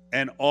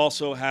and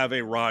also have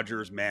a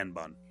Rodgers man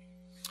bun?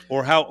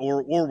 Or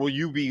will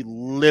you be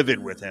livid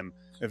with him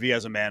if he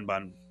has a man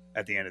bun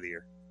at the end of the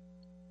year?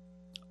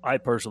 I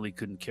personally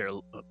couldn't care.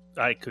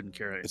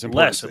 It's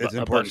less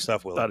important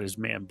stuff, Will. About his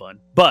man bun,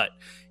 but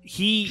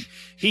he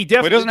definitely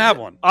well, he doesn't have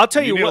one. I'll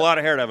tell you need what, a lot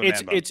of hair to have a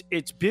man bun.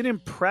 It's been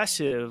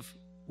impressive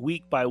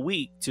week by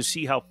week to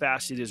see how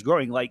fast it is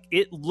growing. Like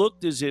it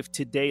looked as if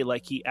today,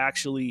 like he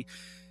actually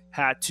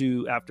had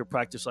to after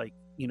practice, like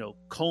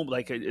comb,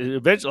 like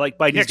eventually, like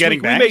by next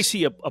week, we may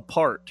see a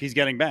part. He's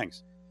getting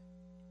bangs.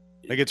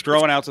 Like it's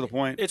growing out to the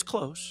point. It's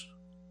close.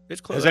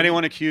 Has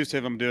anyone accused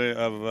him of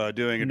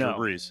doing a Drew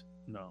Brees?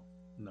 No.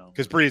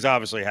 Because Brees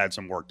obviously had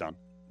some work done.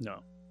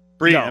 No.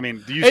 Brees, No. I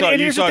mean,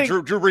 you saw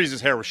Drew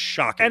Brees' hair was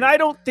shocking. And I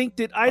don't think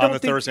that on the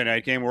Thursday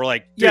night game, we're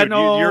like, dude,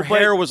 your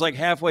hair was like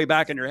halfway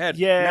back in your head.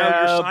 Yeah, now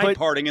you're side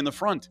parting in the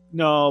front.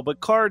 No, but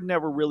Carr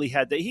never really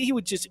had that. He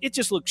would it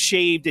just looked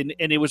shaved and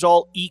it was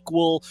all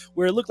equal,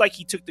 where it looked like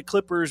he took the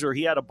clippers or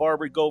he had a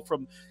barber go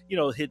from,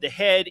 the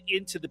head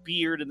into the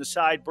beard and the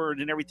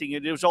sideburn and everything.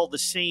 And it was all the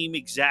same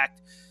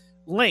exact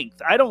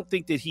length. I don't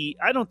think that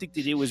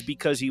it was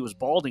because he was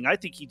balding. I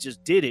think he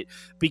just did it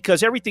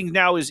because everything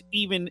now is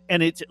even,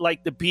 and it's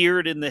like the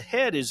beard and the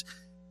head is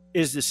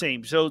the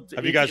same. So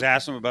have you guys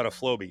asked him about a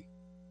Flowbee? Do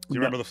you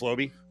remember the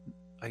Flowbee?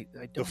 I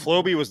don't. The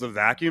Flowbee was the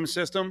vacuum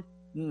system,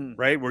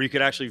 right, where you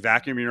could actually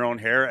vacuum your own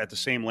hair at the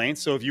same length.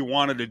 So if you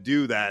wanted to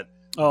do that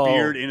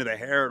beard into the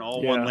hair and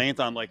all one length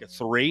on like a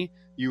 3,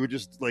 you would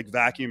just like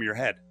vacuum your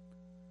head.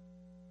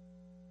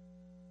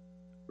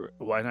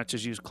 Why not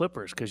just use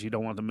clippers? Because you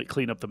don't want to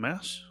clean up the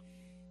mess?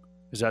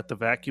 Is that the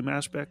vacuum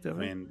aspect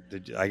of it? I mean,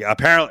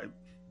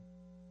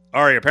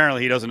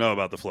 apparently he doesn't know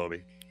about the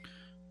Flowbee.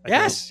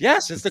 Yes,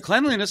 it's the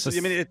cleanliness. I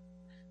mean,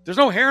 there's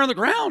no hair on the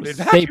ground. It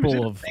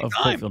staple of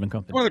Cofield and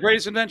Company. One of the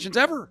greatest inventions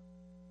ever.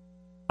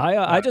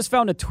 I just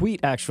found a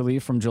tweet, actually,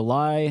 from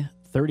July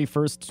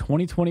 31st,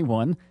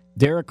 2021.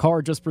 Derek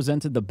Carr just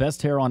presented the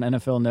Best Hair on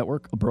NFL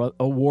Network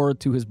award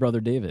to his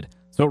brother David.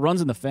 So So it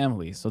runs in the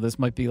family. So this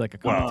might be like a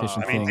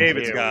competition thing.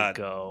 David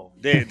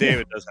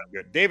does have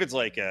good. David's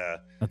like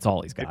that's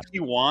all he's got. If he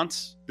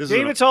wants.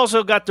 David's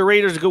also got the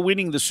Raiders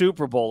winning the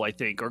Super Bowl, I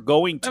think, or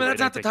going to. That's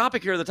not the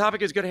topic here. The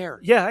topic is good hair.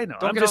 Yeah, I know.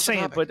 I'm just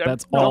saying, but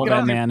that's all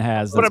that man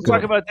has. But I'm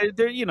talking about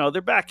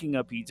they're backing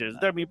up each other.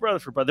 I mean, brother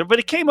for brother. But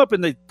it came up in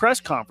the press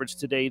conference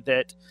today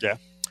that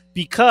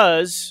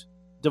because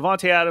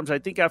Davante Adams, I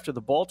think after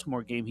the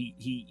Baltimore game,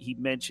 he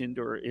mentioned,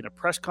 or in a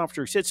press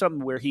conference, he said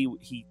something where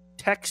he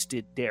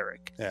texted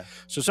Derek. Yeah.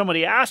 So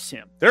somebody asked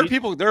him. There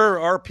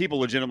are people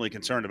legitimately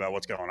concerned about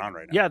what's going on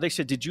right now. Yeah, they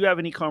said, "Did you have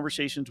any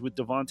conversations with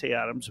Davante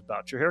Adams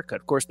about your haircut?"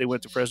 Of course, they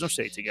went to Fresno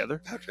State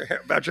together.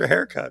 About your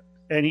haircut.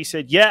 And he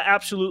said, "Yeah,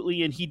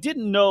 absolutely." And he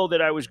didn't know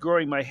that I was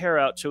growing my hair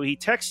out, so he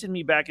texted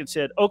me back and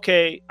said,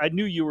 "Okay, I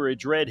knew you were a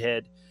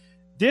dreadhead."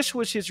 This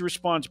was his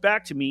response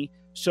back to me.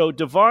 So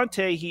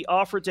Davante, he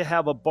offered to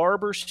have a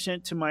barber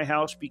sent to my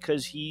house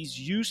because he's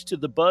used to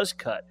the buzz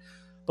cut.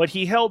 But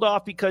he held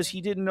off because he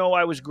didn't know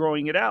I was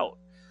growing it out.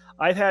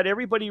 I've had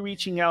everybody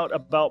reaching out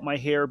about my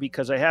hair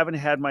because I haven't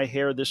had my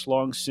hair this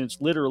long since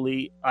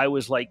literally I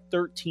was like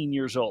 13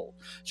 years old.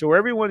 So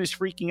everyone is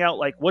freaking out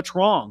like, what's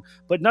wrong?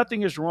 But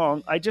nothing is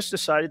wrong. I just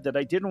decided that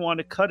I didn't want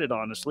to cut it,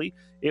 honestly.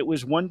 It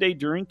was one day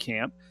during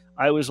camp.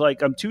 I was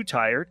like, I'm too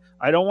tired.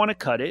 I don't want to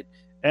cut it.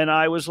 And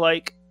I was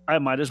like, I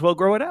might as well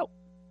grow it out.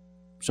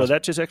 So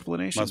that's his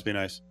explanation. Must be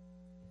nice.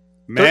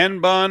 Man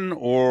bun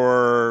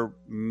or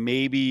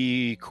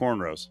maybe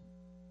cornrows?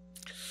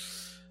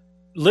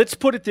 Let's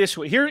put it this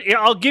way. Here,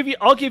 I'll give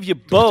you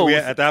both.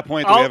 At that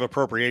point, do we have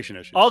appropriation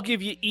issues? I'll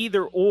give you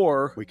either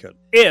or. We could.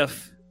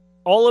 If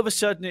all of a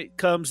sudden it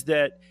comes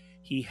that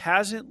he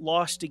hasn't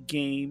lost a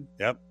game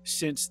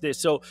since this.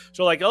 So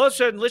like all of a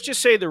sudden, let's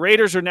just say the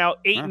Raiders are now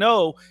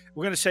 8-0.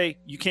 We're going to say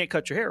you can't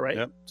cut your hair, right?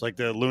 Yep. It's like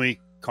the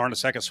Louis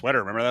Carnesecca sweater.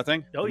 Remember that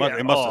thing? Oh,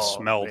 It must have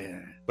smelled.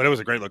 Man. But it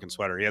was a great looking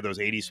sweater. He had those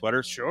 80s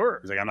sweaters. Sure.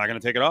 He's like, I'm not going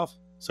to take it off.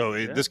 So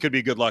this could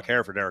be good luck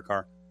hair for Derek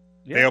Carr.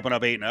 Yeah. They open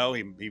up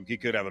 8-0. He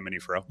could have a mini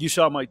fro. You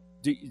saw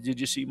did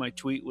you see my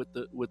tweet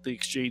with the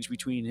exchange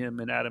between him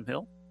and Adam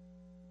Hill?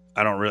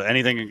 I don't really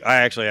anything. I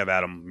actually have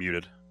Adam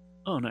muted.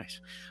 Oh, nice.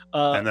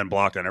 And then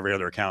blocked on every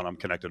other account I'm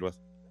connected with.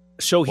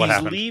 So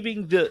he's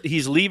leaving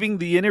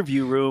the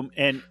interview room,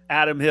 and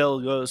Adam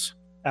yells,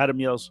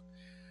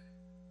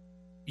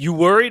 "You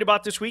worried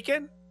about this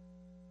weekend?"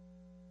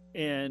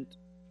 And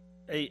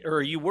or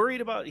are you worried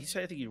about? He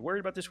said, "I think you're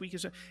worried about this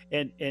weekend."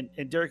 And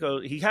Derek,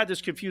 he had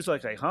this confused,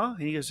 like, huh?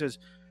 And he says,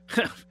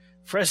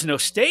 "Fresno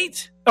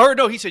State?" Or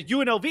no, he said,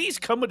 "UNLV's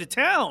coming to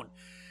town."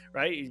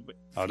 Right?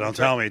 Oh, don't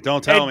tell me!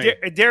 Don't tell me!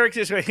 And Derek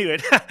just went,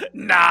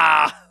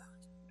 "Nah,"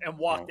 and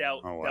walked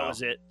out. Oh, wow. That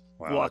was it.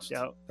 Wow, walked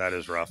out. That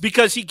is rough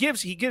because he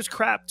gives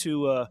crap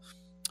to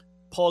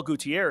Paul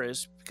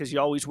Gutierrez because he's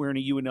always wearing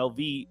a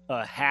UNLV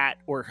hat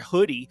or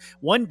hoodie.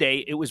 One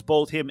day it was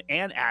both him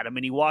and Adam,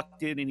 and he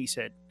walked in and he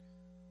said,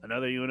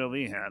 "Another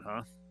UNLV hat,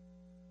 huh?"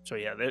 So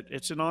yeah,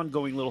 it's an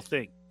ongoing little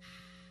thing.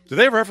 Do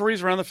they have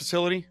referees around the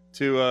facility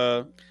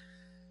to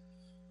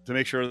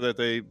make sure that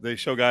they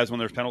show guys when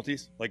there's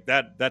penalties? Like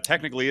that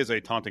technically is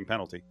a taunting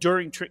penalty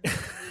during.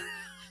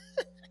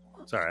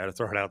 Sorry, I had to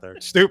throw it out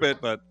there. Stupid,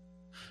 but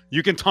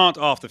you can taunt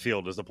off the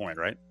field is the point,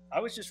 right? I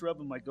was just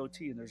rubbing my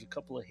goatee, and there's a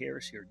couple of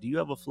hairs here. Do you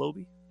have a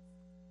Flowbee?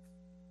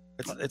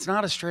 It's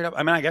not a straight up.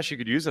 I mean, I guess you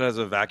could use it as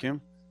a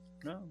vacuum.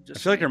 No, I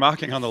feel like you're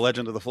mocking on the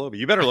legend of the Flowbee.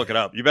 You better look it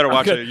up. You better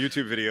watch a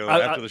YouTube video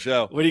after the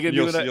show. What are you going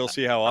to do? You'll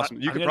see how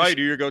awesome. You could probably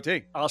do your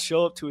goatee. I'll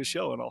show up to a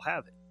show and I'll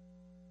have it.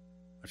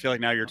 I feel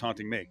like now you're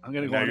taunting me.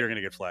 You're going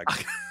to get flagged.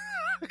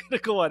 I'm going to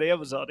go on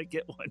Amazon and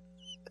get one.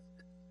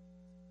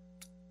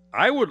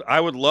 I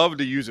would love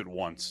to use it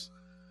once.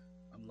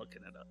 I'm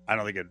looking it up. I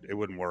don't think it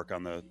wouldn't work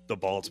on the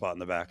bald spot in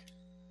the back.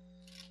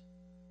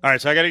 All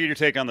right, so I got to get your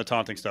take on the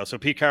taunting stuff. So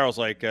Pete Carroll's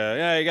like,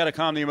 yeah, you got to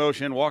calm the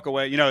emotion, walk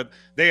away. You know,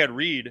 they had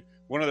Reed,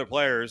 one of their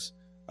players,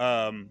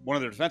 one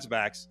of their defensive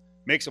backs,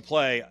 makes a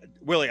play.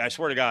 Willie, I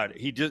swear to God,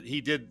 I'm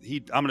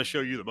going to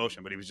show you the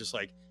motion, but he was just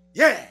like,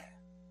 yeah.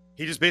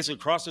 He just basically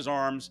crossed his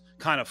arms,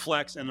 kind of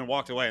flexed, and then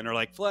walked away. And they're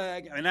like,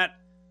 flag. I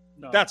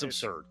mean, that's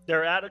absurd.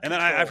 They're out of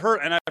control.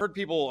 And I've heard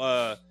people,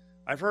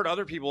 I've heard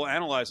other people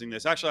analyzing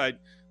this. Actually,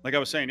 like I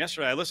was saying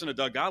yesterday, I listen to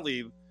Doug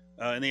Gottlieb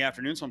in the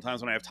afternoon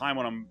sometimes when I have time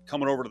when I'm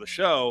coming over to the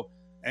show.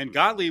 And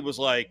Gottlieb was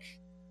like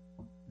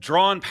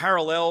drawing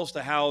parallels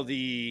to how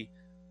the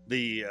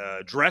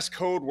dress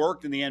code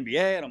worked in the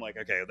NBA. And I'm like,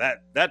 okay,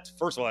 that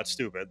first of all, that's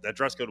stupid. That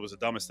dress code was the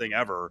dumbest thing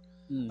ever.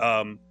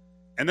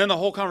 And then the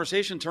whole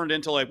conversation turned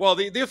into like, well,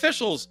 the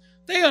officials,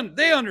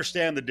 they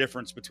understand the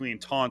difference between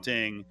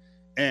taunting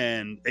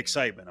and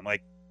excitement. I'm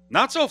like,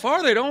 not so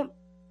far. They don't.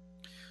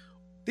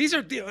 These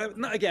are,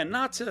 again,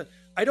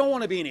 I don't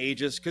want to be an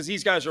ageist because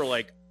these guys are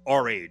like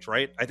our age,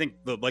 right? I think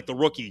the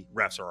rookie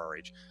refs are our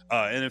age.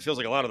 And it feels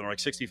like a lot of them are like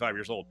 65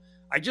 years old.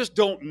 I just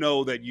don't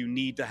know that you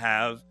need to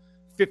have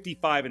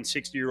 55 and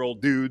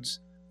 60-year-old dudes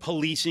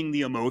policing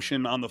the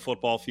emotion on the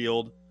football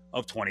field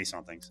of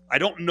 20-somethings. I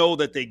don't know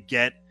that they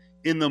get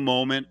in the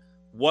moment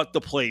what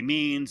the play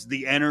means,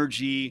 the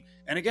energy.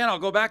 And again, I'll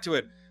go back to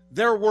it.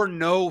 There were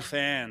no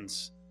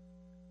fans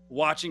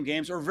watching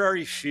games, or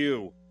very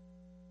few,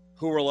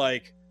 who were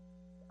like,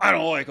 I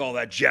don't like all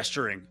that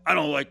gesturing. I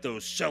don't like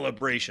those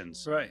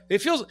celebrations. Right. It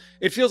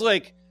feels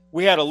like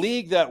we had a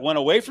league that went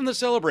away from the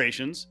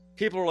celebrations.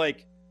 People are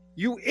like,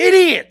 you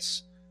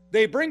idiots.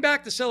 They bring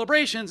back the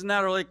celebrations, and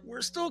now they're like,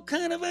 we're still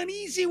kind of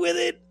uneasy with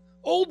it.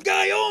 Old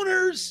guy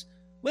owners.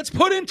 Let's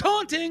put in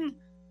taunting.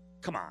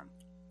 Come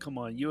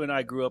on. You and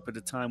I grew up at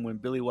a time when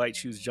Billy White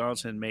Shoes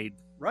Johnson made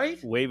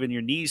waving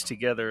your knees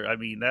together. I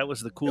mean, that was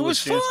the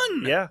coolest. It was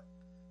fun. Yeah.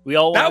 We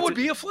all that would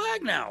be a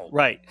flag now.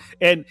 Right.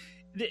 And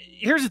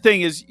here's the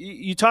thing is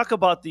you talk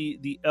about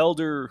the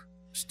elder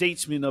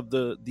statesmen of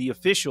the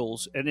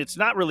officials, and it's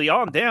not really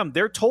on them.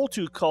 They're told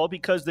to call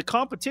because the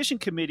competition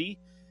committee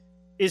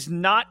is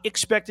not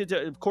expected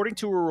to, according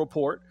to a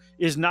report,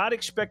 is not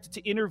expected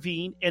to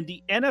intervene, and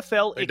the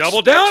NFL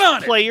double down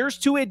on players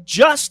to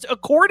adjust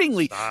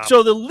accordingly. Stop.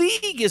 So the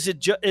league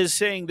is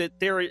saying that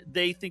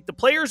they think the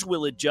players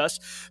will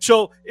adjust.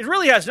 So it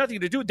really has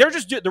nothing to do. They're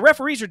just the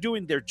referees are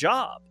doing their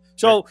job.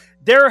 So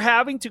they're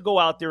having to go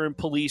out there and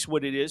police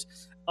what it is.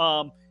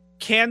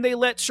 Can they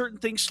let certain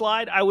things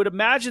slide? I would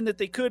imagine that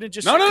they could and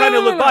just kind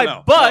of look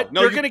by, but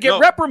they're going to get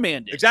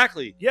reprimanded.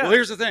 Exactly. Yeah. Well,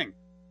 here's the thing.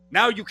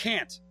 Now you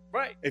can't.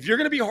 Right. If you're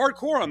going to be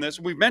hardcore on this,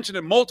 we've mentioned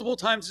it multiple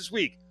times this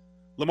week.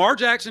 Lamar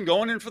Jackson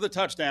going in for the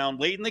touchdown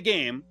late in the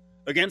game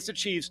against the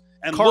Chiefs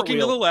and looking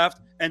to the left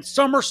and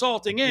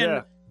somersaulting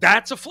in,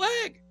 that's a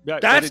flag.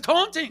 Right. That's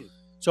taunting.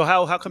 So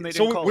how come they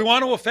didn't call it? We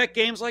want to affect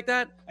games like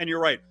that? And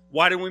you're right.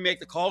 Why didn't we make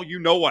the call? You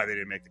know why they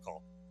didn't make the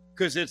call.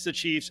 Because it's the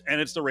Chiefs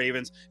and it's the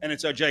Ravens and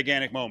it's a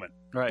gigantic moment.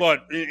 Right.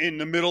 But in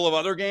the middle of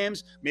other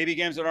games, maybe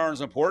games that aren't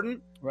as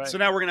important. Right. So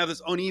now we're going to have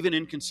this uneven,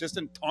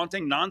 inconsistent,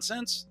 taunting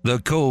nonsense. The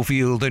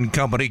Cofield and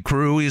Company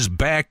crew is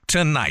back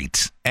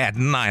tonight at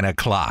 9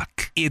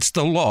 o'clock. It's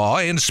the Law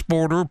and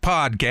Sporter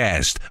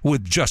Podcast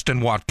with Justin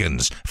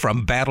Watkins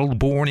from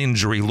Battle-Born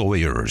Injury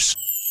Lawyers.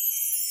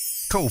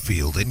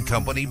 Cofield and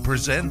Company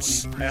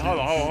presents Hey, hold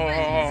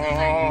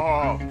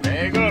on.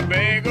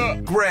 Bag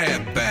up.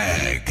 Grab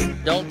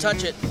Bag. Don't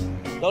touch it.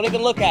 Don't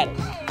even look at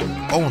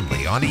it.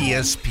 Only on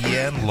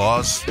ESPN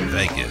Las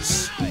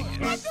Vegas.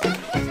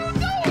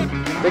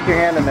 Stick your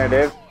hand in there,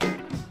 Dave.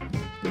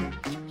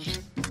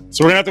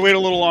 So we're going to have to wait a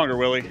little longer,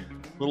 Willie.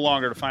 A little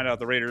longer to find out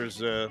the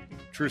Raiders'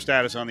 true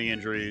status on the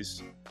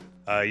injuries.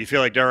 You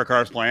feel like Derek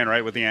Carr's playing,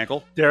 right, with the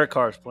ankle? Derek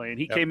Carr's playing.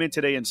 He came in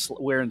today and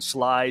wearing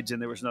slides,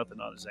 and there was nothing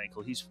on his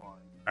ankle. He's fine.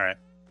 All right.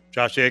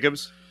 Josh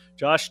Jacobs?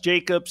 Josh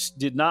Jacobs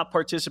did not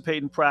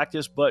participate in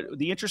practice, but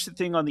the interesting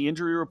thing on the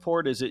injury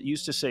report is it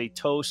used to say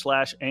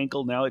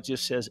toe/ankle. Now it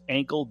just says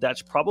ankle.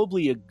 That's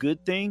probably a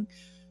good thing,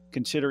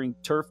 considering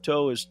turf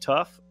toe is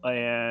tough.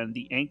 And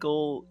the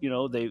ankle,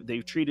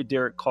 they've treated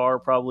Derek Carr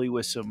probably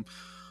with some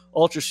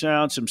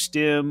ultrasound, some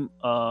stim,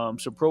 some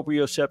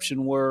proprioception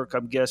work,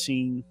 I'm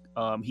guessing.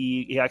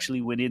 He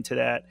actually went into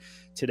that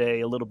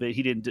today a little bit.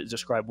 He didn't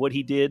describe what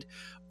he did,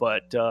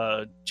 but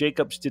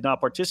Jacobs did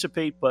not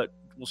participate, but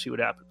we'll see what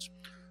happens.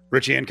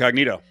 Richie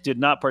Incognito did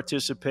not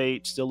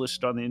participate, still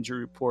listed on the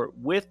injury report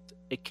with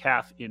a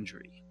calf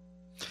injury.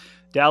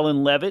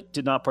 Dallin Levitt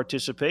did not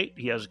participate.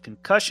 He has a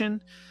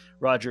concussion.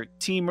 Roderick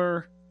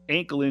Teamer,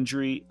 ankle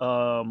injury.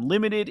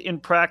 Limited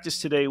in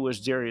practice today was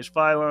Darius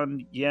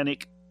Philon,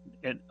 Yannick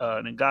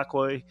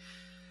Ngakoue,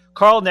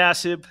 Carl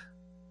Nassib,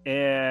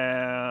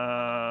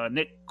 and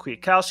Nick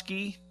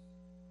Kwiatkowski.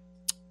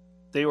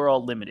 They were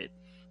all limited.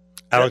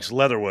 Alex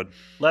Leatherwood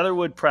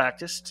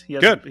practiced. He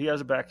has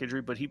a back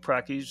injury, but he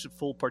practiced. He's a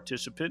full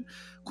participant.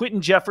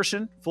 Quentin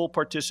Jefferson, full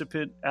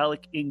participant.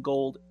 Alec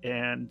Ingold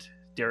and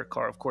Derek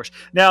Carr, of course.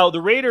 Now, the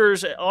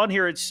Raiders, on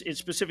here it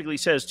specifically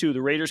says, too,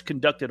 the Raiders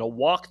conducted a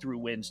walkthrough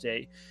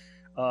Wednesday.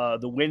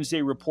 The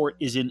Wednesday report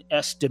is an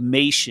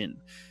estimation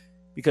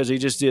because they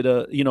just did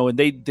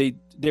and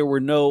there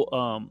were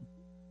no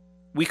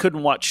we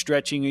couldn't watch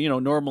stretching.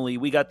 Normally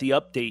we got the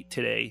update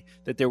today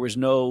that there was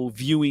no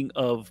viewing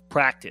of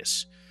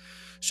practice.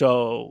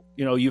 So,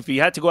 if you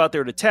had to go out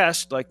there to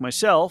test, like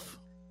myself,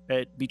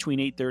 at between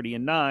 8:30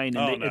 and 9,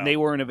 and they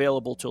weren't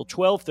available till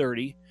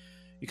 12:30,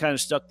 you kind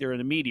of stuck there in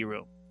the media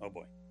room. Oh,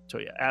 boy. So,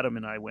 yeah, Adam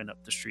and I went up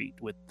the street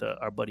with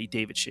our buddy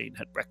David Shane,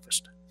 had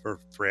breakfast. For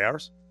 3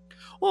 hours?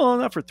 Well,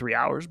 not for 3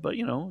 hours, but,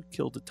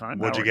 killed the time.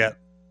 What'd you get?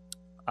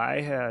 I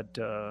had...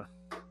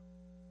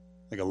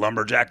 like a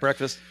lumberjack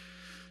breakfast?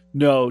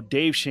 No,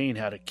 Dave Shane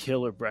had a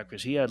killer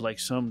breakfast. He had like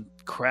some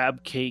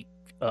crab cake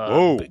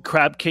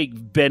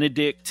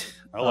Benedict.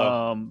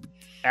 Hello.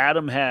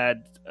 Adam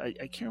had,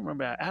 I can't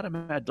remember.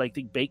 Adam had like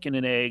the bacon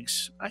and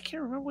eggs. I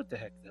can't remember what the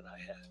heck that I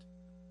had.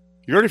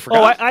 You already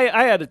forgot? Oh,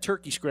 I had a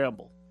turkey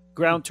scramble,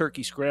 ground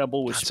turkey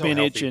scramble with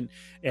spinach so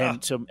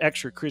and some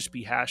extra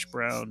crispy hash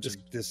browns.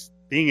 This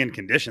being in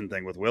condition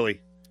thing with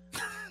Willie.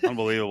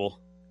 Unbelievable.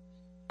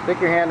 Stick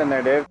your hand in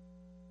there, Dave.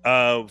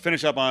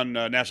 Finish up on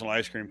National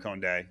Ice Cream Cone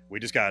Day. We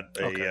just got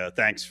a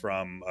thanks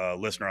from a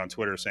listener on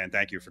Twitter saying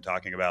thank you for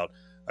talking about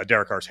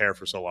Derek Carr's hair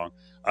for so long.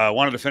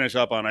 Wanted to finish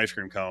up on ice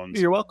cream cones.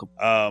 You're welcome.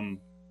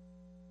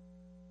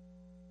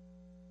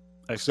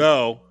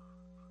 So,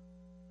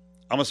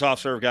 I'm a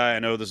soft serve guy. I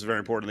know this is very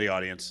important to the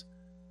audience.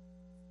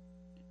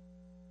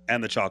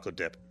 and the chocolate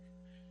dip.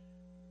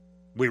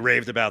 We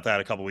raved about that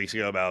a couple weeks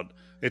ago. About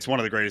it's one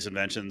of the greatest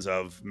inventions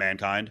of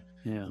mankind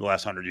in the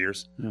last 100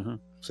 years. Mm-hmm.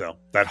 So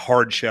that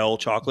hard shell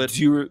chocolate,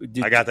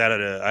 I got that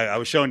at I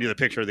was showing you the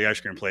picture of the ice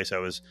cream place I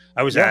was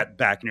at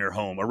back near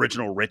home.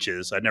 Original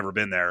Riches. I'd never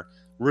been there.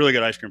 Really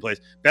good ice cream place.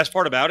 Best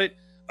part about it,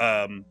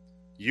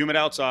 humid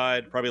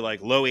outside, probably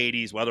like low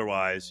 80s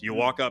weather-wise. You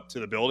walk up to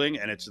the building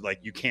and it's like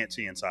you can't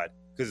see inside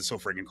because it's so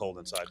freaking cold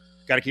inside.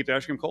 Got to keep the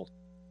ice cream cold.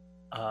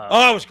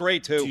 It was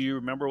great too. Do you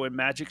remember when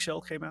Magic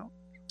Shell came out?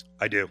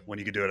 I do. When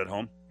you could do it at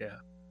home. Yeah.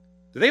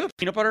 Did they have a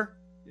peanut butter?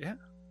 Yeah.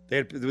 They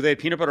had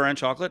peanut butter and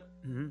chocolate.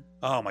 Mm-hmm.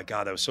 Oh my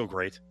god, that was so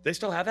great. They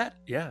still have that?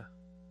 Yeah.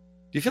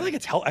 Do you feel like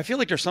it's I feel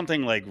like there's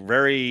something like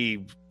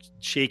very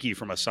shaky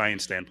from a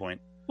science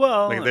standpoint.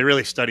 Well, like they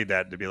really studied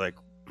that to be like,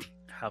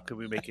 how can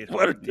we make it?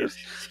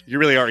 You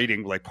really are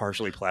eating like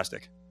partially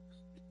plastic.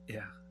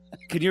 Yeah.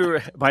 Can you?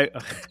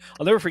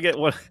 I'll never forget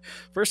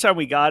first time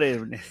we got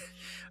it.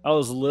 I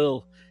was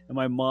little, and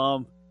my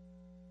mom,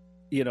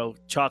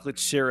 chocolate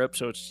syrup.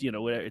 So it's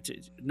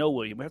no,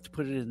 William, we have to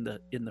put it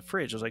in the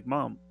fridge. I was like,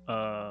 Mom,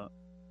 why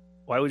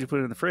would you put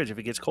it in the fridge? If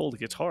it gets cold, it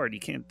gets hard.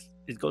 You can't.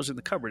 It goes in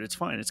the cupboard. It's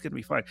fine. It's gonna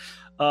be fine.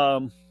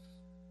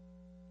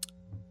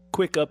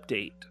 Quick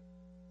update.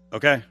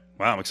 Okay.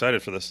 Wow, I'm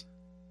excited for this.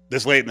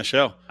 This late in the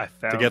show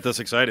to get this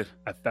excited.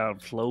 I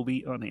found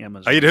Flowbee on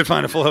Amazon. Oh, you did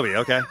find a Flowbee.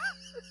 Okay.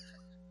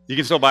 You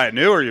can still buy it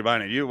new, or you're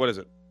buying it? What is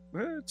it?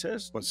 It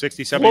says what,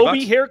 $60, $70?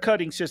 Flowbee hair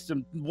cutting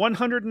system,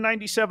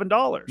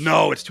 $197.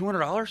 No, it's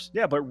 $200.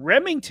 Yeah, but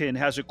Remington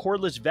has a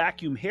cordless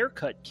vacuum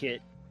haircut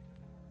kit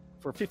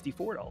for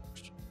 $54.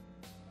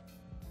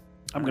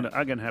 I'm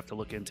gonna have to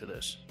look into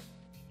this.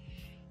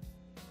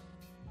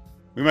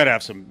 We might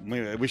have some.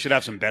 We should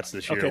have some bets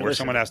this year where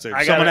someone has to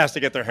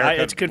get their hair cut.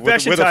 It's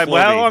confession with time.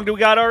 Well, how long do we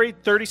got, Ari?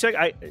 30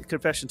 seconds.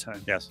 Confession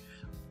time. Yes.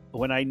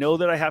 When I know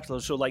that I have to,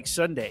 so like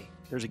Sunday,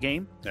 there's a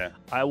game. Yeah.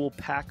 I will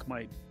pack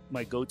my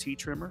goatee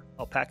trimmer.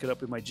 I'll pack it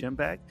up in my gym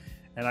bag,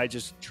 and I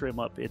just trim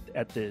up it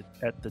at the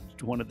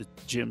one of the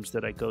gyms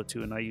that I go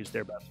to, and I use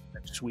their bathroom. I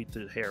sweep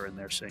the hair in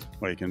their sink.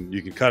 Well, you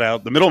can cut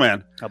out the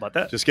middleman. How about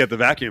that? Just get the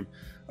vacuum.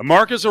 A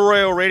Marcus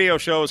Arroyo radio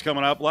show is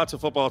coming up. Lots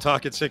of football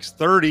talk at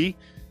 6:30.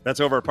 That's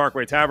over at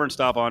Parkway Tavern.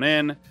 Stop on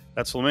in.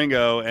 That's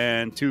Flamingo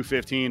and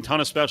 215. Ton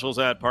of specials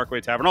at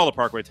Parkway Tavern. All the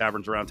Parkway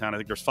Taverns around town. I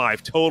think there's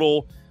 5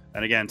 total.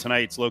 And again,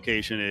 tonight's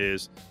location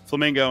is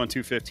Flamingo and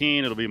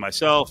 215. It'll be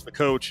myself, the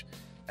coach,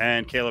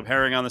 and Caleb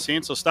Herring on the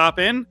scene. So stop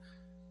in,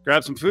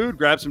 grab some food,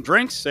 grab some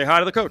drinks, say hi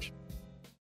to the coach.